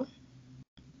it go.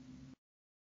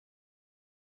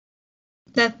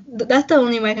 That's the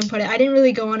only way I can put it. I didn't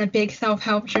really go on a big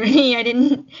self-help journey. I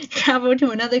didn't travel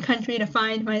to another country to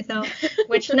find myself,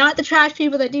 which, not the trash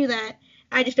people that do that.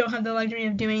 I just don't have the luxury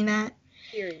of doing that.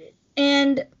 Period.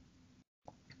 And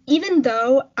even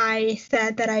though I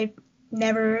said that I've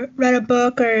never read a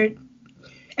book or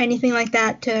anything like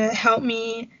that to help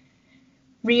me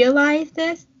realize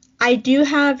this, I do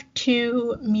have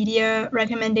 2 media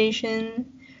recommendations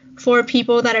for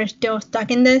people that are still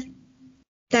stuck in this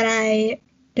that I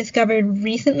discovered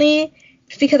recently,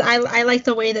 just because I like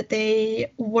the way that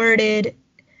they worded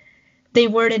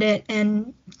it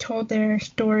and told their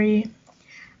story.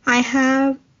 I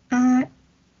have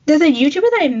there's a YouTuber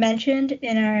that I mentioned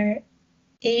in our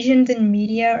Asians in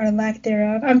Media or Lack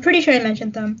Thereof. I'm pretty sure I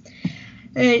mentioned them.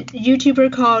 A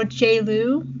YouTuber called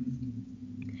JLu.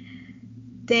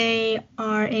 They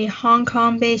are a Hong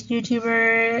Kong-based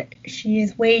YouTuber. She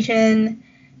is Asian.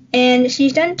 And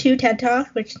she's done 2 TED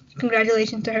Talks, which,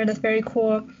 congratulations to her, that's very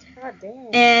cool. God damn.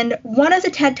 And one of the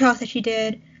TED Talks that she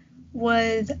did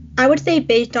was, I would say,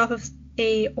 based off of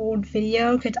a old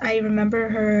video, because I remember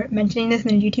her mentioning this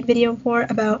in a YouTube video before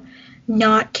about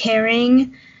not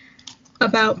caring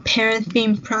about parents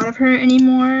being proud of her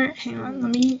anymore. Hang on,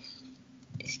 let me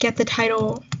get the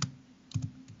title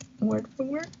word for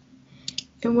word.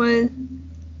 It was,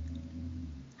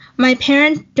 "My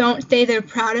parents don't say they're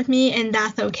proud of me, and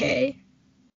that's okay."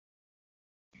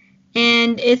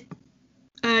 And it's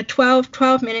a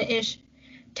 12 minute-ish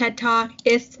TED Talk.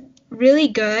 It's really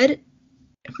good,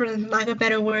 for lack of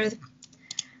better words.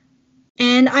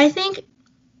 And I think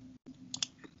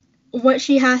what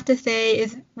she has to say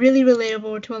is really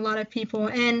relatable to a lot of people.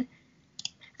 And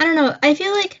I don't know, I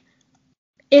feel like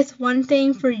it's one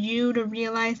thing for you to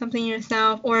realize something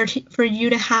yourself, or for you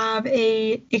to have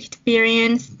a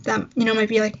experience that, might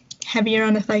be like heavier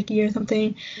on the psyche or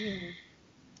something,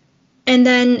 and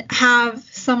then have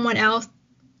someone else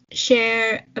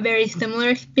share a very similar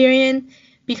experience,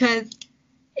 because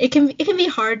it can be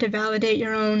hard to validate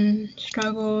your own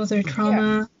struggles or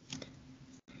trauma.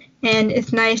 Yeah. And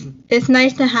it's nice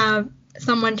to have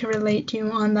someone to relate to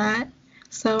on that.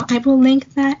 So I will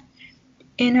link that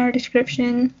in our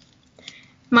description.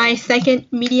 My second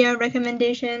media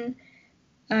recommendation,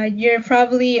 you're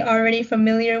probably already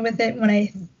familiar with it when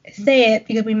I say it,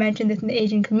 because we mentioned this in the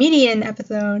Asian comedian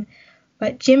episode,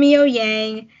 but Jimmy O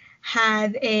Yang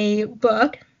has a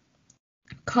book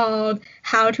called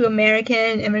How to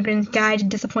American Immigrant's Guide to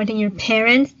Disappointing Your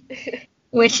Parents,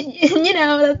 which,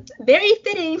 that's very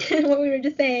fitting to what we were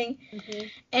just saying. Mm-hmm.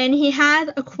 And he has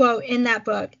a quote in that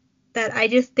book that I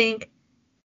just think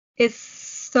is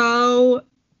so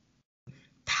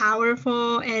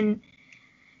powerful, and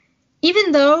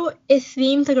even though it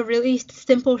seems like a really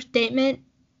simple statement,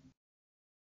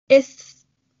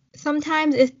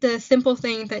 sometimes it's the simple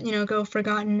things that, go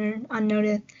forgotten or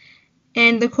unnoticed.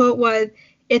 And the quote was,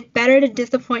 "It's better to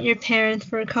disappoint your parents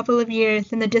for a couple of years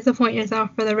than to disappoint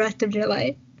yourself for the rest of your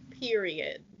life."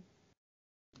 Period.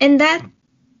 And that's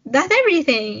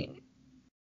everything.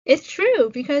 It's true,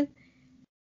 because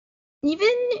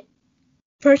even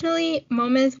personally,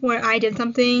 moments where I did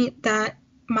something that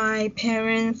my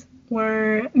parents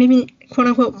were maybe quote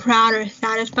unquote proud or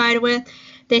satisfied with,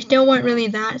 they still weren't really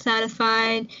that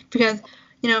satisfied, because,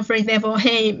 for example,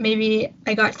 hey, maybe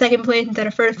I got second place instead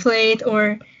of first place,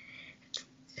 or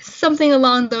something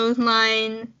along those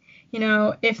lines.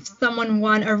 If someone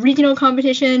won a regional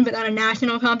competition but not a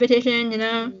national competition,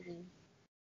 Mm-hmm.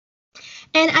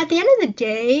 And at the end of the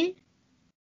day,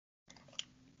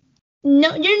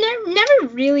 no, you're never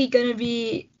really gonna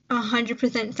be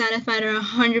 100% satisfied or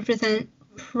 100%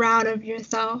 proud of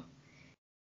yourself,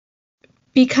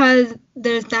 because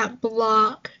there's that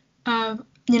block of,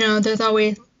 there's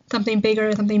always something bigger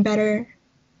or something better.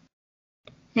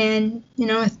 And,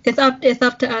 it's up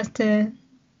to us to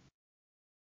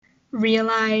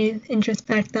realize,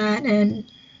 introspect that, and,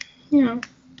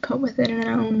 cope with it in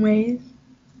our own ways.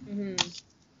 Mm-hmm.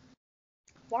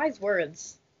 Wise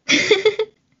words.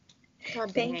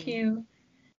 Thank you.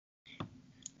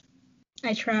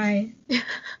 I try.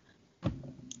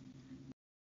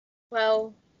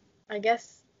 Well, I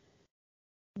guess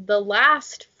the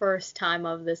first time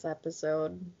of this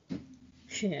episode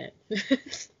Yeah.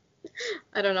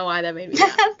 I don't know why that made me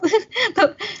laugh.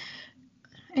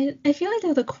 I feel like there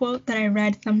was a quote that I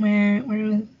read somewhere where it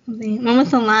was something. When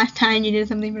was the last time you did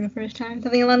something for the first time?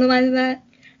 Something along the lines of that.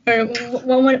 Or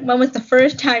when was the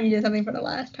first time you did something for the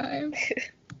last time?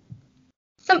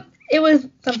 It was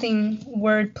something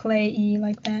wordplay-y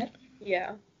like that.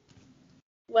 Yeah.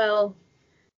 Well,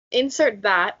 insert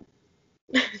that.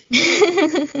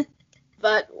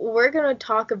 But we're gonna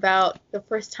talk about the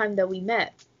first time that we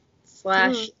met, /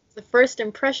 the first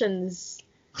impressions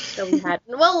that we had.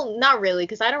 Well, not really,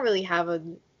 because I don't really have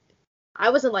I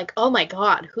wasn't like, oh my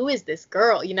god, who is this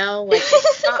girl? You know, like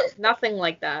nothing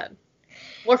like that.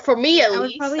 Or for me at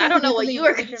least. I don't know what you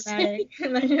were gonna say.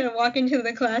 Imagine I walk into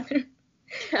the classroom,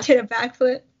 did a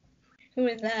backflip. Who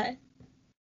is that?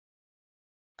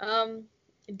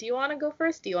 Do you want to go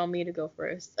first? Do you want me to go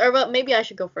first? Or well, maybe I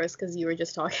should go first because you were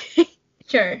just talking.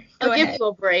 Sure. I'll give you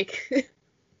a break.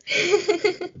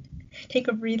 Take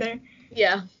a breather.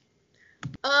 Yeah.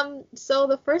 So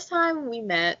the first time we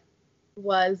met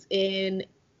was in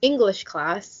English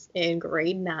class in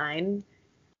grade 9.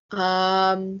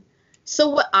 So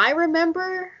what I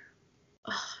remember,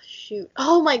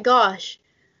 oh my gosh,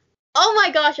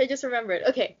 I just remembered.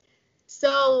 Okay,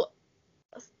 so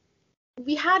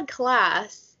we had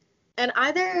class, and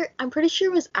I'm pretty sure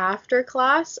it was after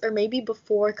class or maybe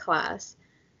before class.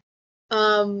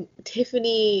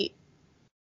 Tiffany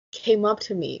came up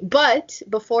to me, but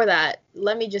before that,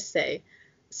 let me just say,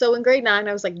 so in grade 9,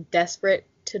 I was like desperate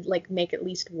to like make at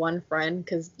least one friend,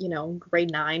 because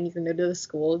grade 9, you can go to the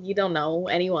school, you don't know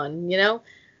anyone,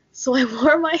 so I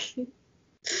wore my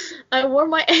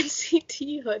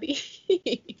NCT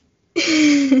hoodie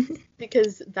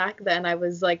because back then I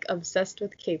was like obsessed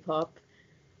with K-pop.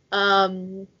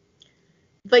 But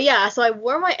yeah, so I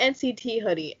wore my NCT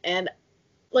hoodie, and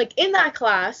like in that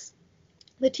class,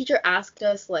 the teacher asked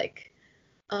us like,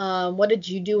 what did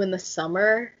you do in the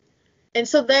summer? And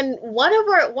so then one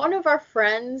of our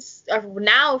friends, our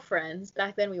now friends,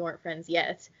 back then we weren't friends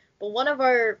yet, but one of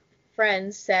our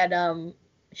friends said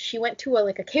she went to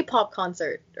a K-pop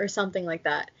concert or something like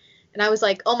that. And I was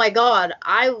like, oh my god,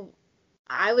 I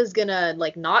was gonna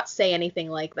like not say anything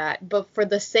like that, but for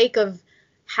the sake of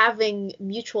having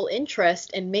mutual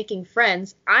interest and making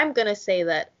friends, I'm gonna say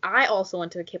that I also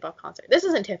went to a K-pop concert. This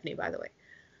isn't Tiffany, by the way.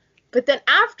 But then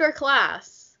after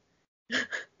class,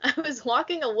 I was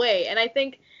walking away, and I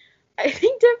think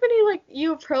Tiffany, like,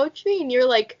 you approached me and you're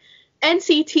like,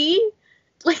 NCT?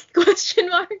 Like, question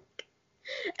mark?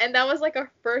 And that was like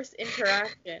our first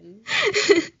interaction.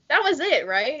 That was it,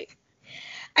 right?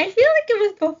 I feel like it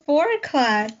was before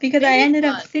class because I ended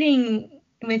up sitting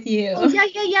with you. Oh,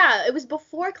 yeah. It was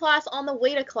before class, on the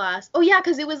way to class. Oh, yeah,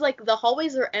 because it was like the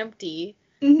hallways were empty,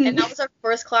 and that was our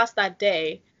first class that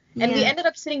day. And we ended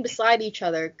up sitting beside each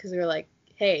other because we were like,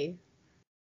 hey,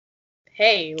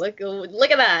 look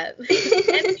at that.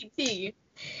 NCT.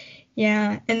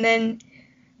 Yeah, and then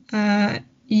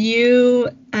you,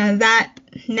 that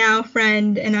now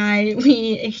friend, and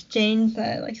we exchanged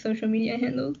like social media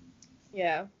handles.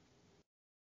 Yeah.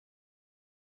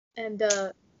 And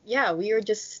yeah, we were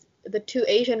just the two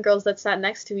Asian girls that sat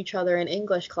next to each other in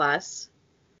English class.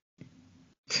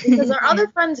 Because our other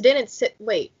friends didn't sit.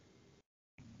 Wait.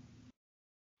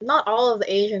 Not all of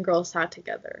the Asian girls sat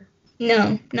together.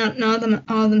 No, not all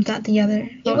of them sat together.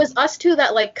 It was us two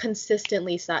that like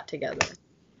consistently sat together.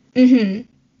 Mhm.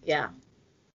 Yeah.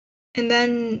 And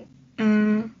then,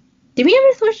 did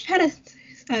we ever had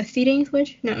a seating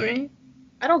switch? No, right?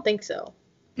 I don't think so.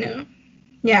 No.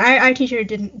 Yeah, our teacher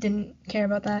didn't care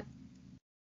about that.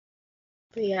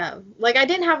 But yeah, like I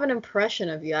didn't have an impression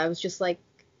of you. I was just like,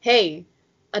 hey,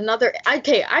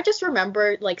 I just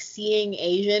remember like seeing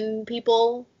Asian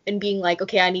people and being like,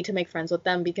 okay, I need to make friends with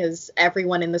them because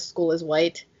everyone in the school is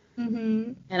white.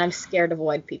 Mhm. And I'm scared of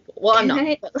white people. Well, I'm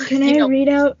not. Can I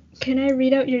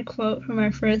read out your quote from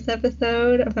our first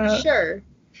episode about? Sure.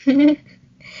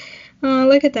 Oh,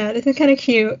 look at that! This is kind of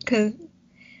cute because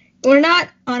we're not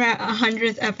on our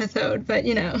 100th episode, but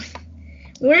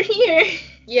we're here.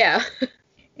 Yeah.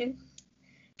 It's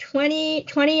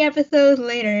 20 episodes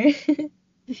later.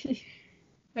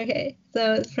 Okay,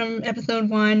 so it's from episode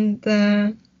 1,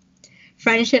 the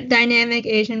friendship dynamic,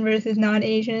 Asian versus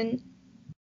non-Asian.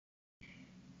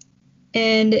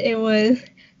 And it was,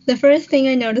 the first thing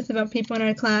I noticed about people in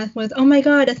our class was, oh my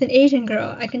god, that's an Asian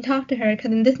girl. I can talk to her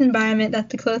because in this environment,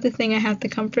 that's the closest thing I have to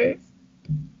comfort.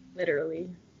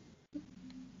 Literally.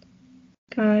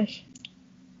 Gosh.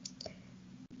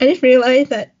 I just realized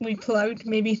that we plugged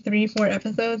maybe 3-4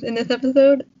 episodes in this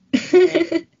episode.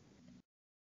 Okay.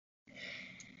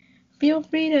 Feel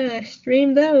free to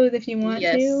stream those if you want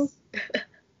to.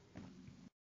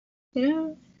 You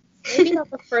know? Maybe not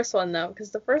the first one though,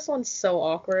 because the first one's so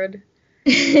awkward.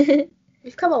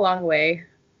 We've come a long way,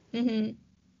 hmm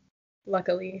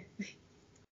luckily.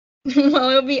 Well,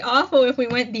 it would be awful if we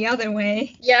went the other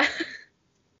way. Yeah.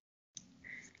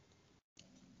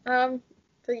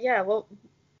 But yeah, well,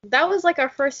 that was like our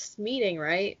first meeting,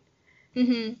 right?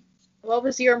 hmm What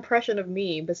was your impression of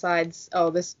me besides, oh,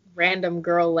 this random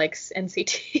girl likes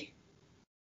NCT?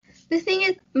 The thing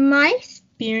is, my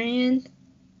experience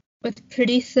was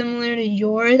pretty similar to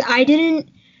yours. I didn't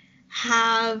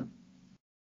have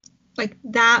like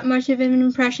that much of an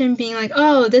impression being like,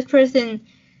 oh, this person.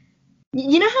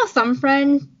 You know how some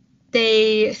friends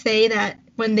they say that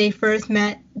when they first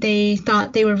met they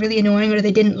thought they were really annoying or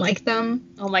they didn't like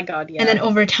them, Oh my god, and then yeah.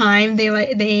 over time they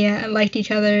liked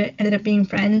each other, ended up being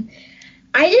friends.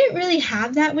 I didn't really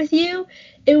have that with you.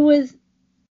 It was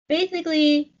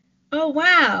basically, oh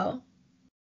wow,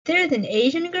 there's an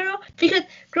Asian girl, because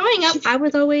growing up I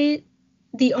was always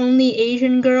the only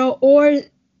Asian girl or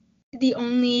the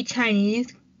only Chinese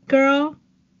girl.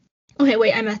 Okay,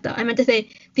 wait, I messed up. I meant to say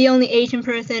the only Asian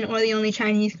person or the only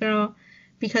Chinese girl,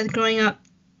 because growing up,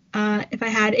 if I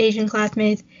had Asian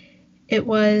classmates, it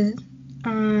was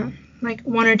like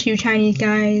one or two Chinese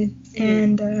guys,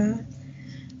 and I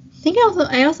think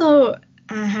I also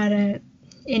had an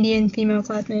Indian female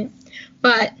classmate.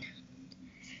 But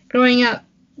growing up,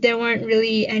 there weren't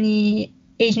really any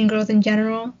Asian girls in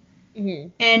general, hmm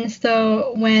and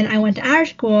so when I went to our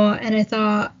school and I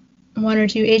saw one or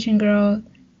two Asian girls,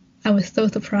 I was so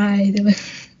surprised. It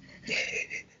was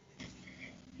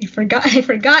I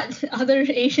forgot other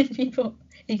Asian people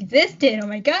existed. Oh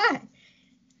my god.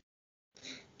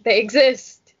 They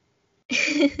exist.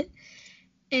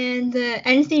 And the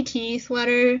NCT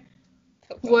sweater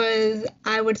was,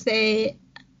 I would say,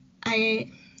 I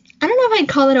don't know if I'd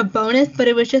call it a bonus, but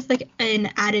it was just like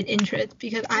an added interest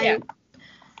because Yeah.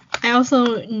 I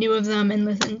also knew of them and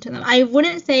listened to them. I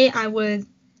wouldn't say I was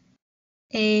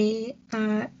a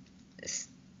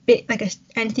like a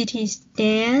NCT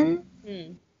stan,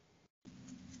 Mm.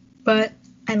 but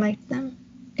I liked them.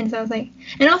 And so I was like,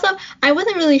 and also I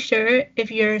wasn't really sure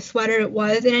if your sweater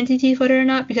was an NCT sweater or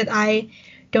not because I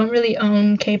don't really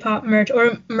own K-pop merch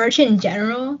or merch in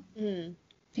general Mm.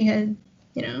 because,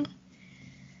 you know,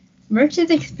 merch is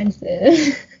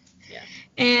expensive. Yeah.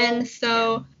 And Well,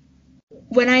 so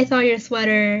when I saw your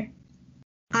sweater,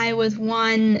 I was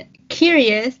one,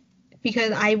 curious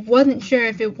because I wasn't sure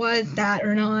if it was that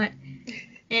or not.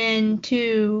 And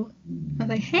two, I was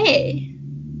like, hey,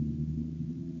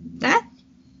 that's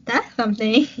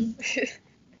something.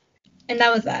 And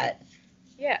that was that.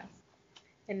 yeah.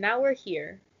 And now we're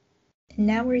here. And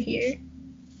now we're here.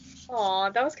 Aw,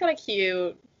 that was kind of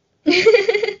cute.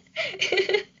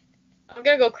 I'm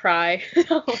gonna go cry.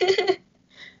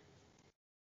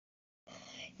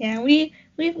 Yeah,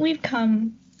 we've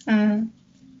come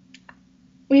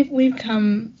we've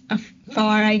come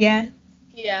far, I guess.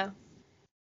 Yeah,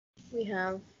 we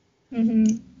have.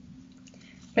 Mhm.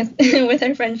 With with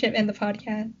our friendship and the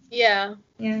podcast. Yeah.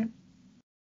 Yeah.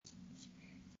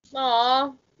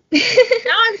 Aw.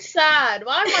 Now I'm sad.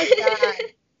 Why am I sad?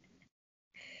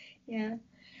 Yeah.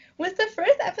 With the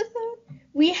first episode,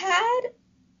 we had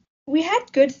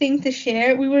good things to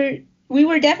share. We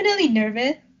were definitely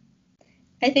nervous.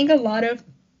 I think a lot of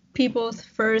people's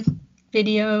first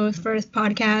videos, first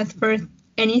podcasts, first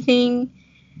anything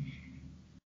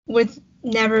would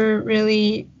never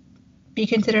really be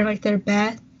considered like their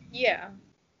best. Yeah.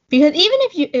 Because even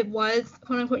if it was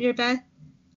quote unquote your best,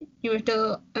 you were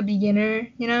still a beginner,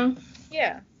 you know?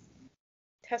 Yeah.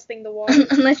 Testing the water.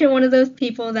 Unless you're one of those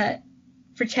people that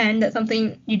pretend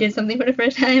that you did something for the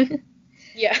first time.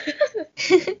 Yeah.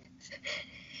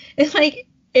 It's like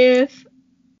if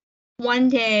one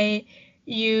day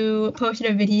you posted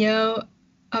a video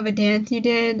of a dance you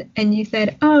did and you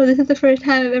said, oh, this is the first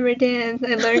time I've ever danced.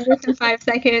 I learned this in 5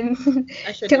 seconds.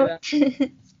 I should do that.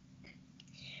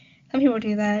 Some people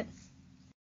do that.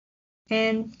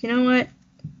 And you know what?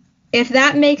 If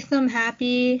that makes them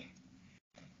happy,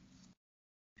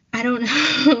 I don't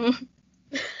know.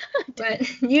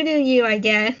 But you do you, I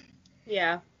guess.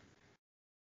 Yeah.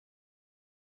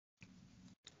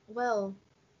 Well,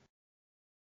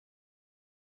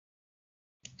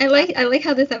 I like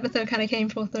how this episode kind of came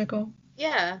full circle.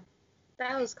 yeah.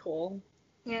 That was cool.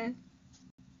 Yeah.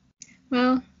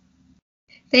 Well,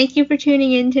 thank you for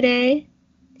tuning in today.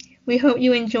 We hope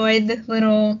you enjoyed this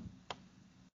little.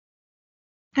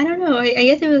 I don't know. I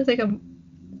guess it was like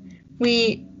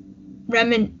we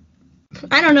remin.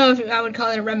 I don't know if I would call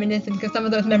it a reminiscence because some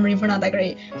of those memories were not that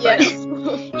great. Yeah.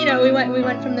 But we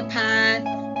went from the past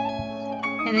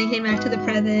and then came back to the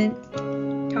present,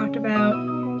 talked about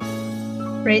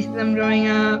racism growing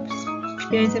up,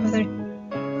 experiences with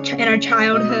in our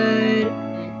childhood,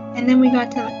 and then we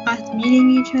got to us meeting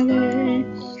each other.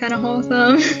 Kind of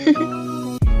wholesome.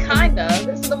 Kinda.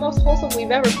 This is the most wholesome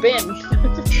we've ever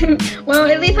been. Well,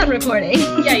 at least on recording.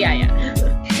 Yeah.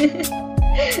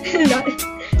 Not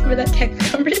for that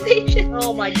text conversation.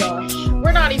 Oh my gosh.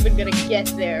 We're not even gonna get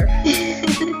there.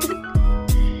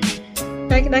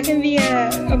 That can be a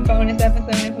bonus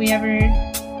episode if we ever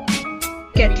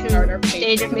get to the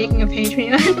stage of making a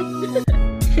Patreon.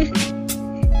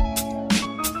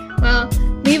 Well,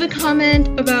 leave a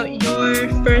comment about your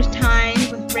first time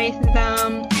with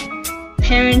racism,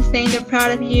 parents saying they're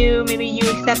proud of you, maybe you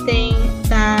accepting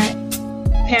that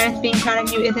parents being proud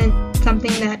of you isn't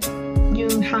something that you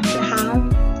have to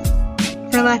have,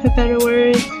 for lack of better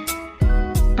words.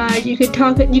 You could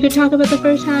talk about the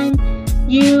first time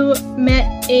you met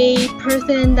a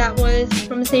person that was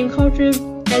from the same culture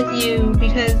as you,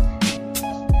 because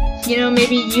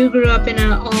maybe you grew up in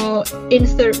a all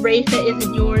insert race that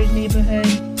isn't yours neighborhood,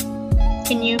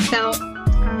 and you felt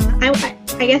I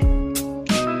guess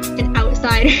an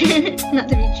outsider. Not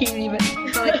to be cheesy, but I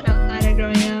felt like an outsider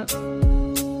growing up.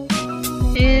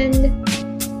 And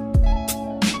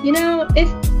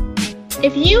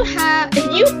if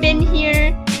you've been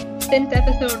here since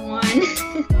episode 1,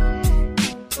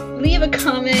 leave a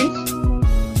comment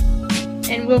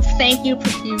and we'll thank you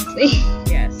profusely.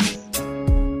 Yes.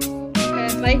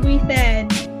 Because like we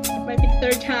said, it might be the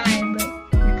third time, but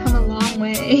we've come a long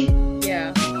way.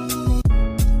 Yeah.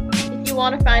 If you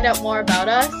want to find out more about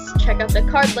us, check out the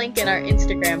card link in our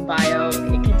Instagram bio.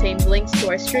 It contains links to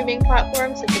our streaming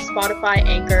platforms such as Spotify,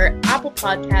 Anchor, Apple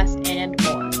Podcasts, and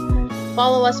more.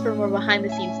 Follow us for more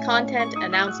behind-the-scenes content,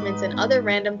 announcements, and other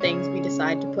random things we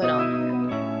decide to put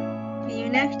on. See you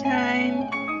next time.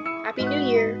 Happy New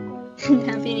Year.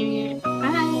 Happy New Year.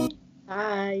 Bye.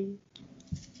 Bye.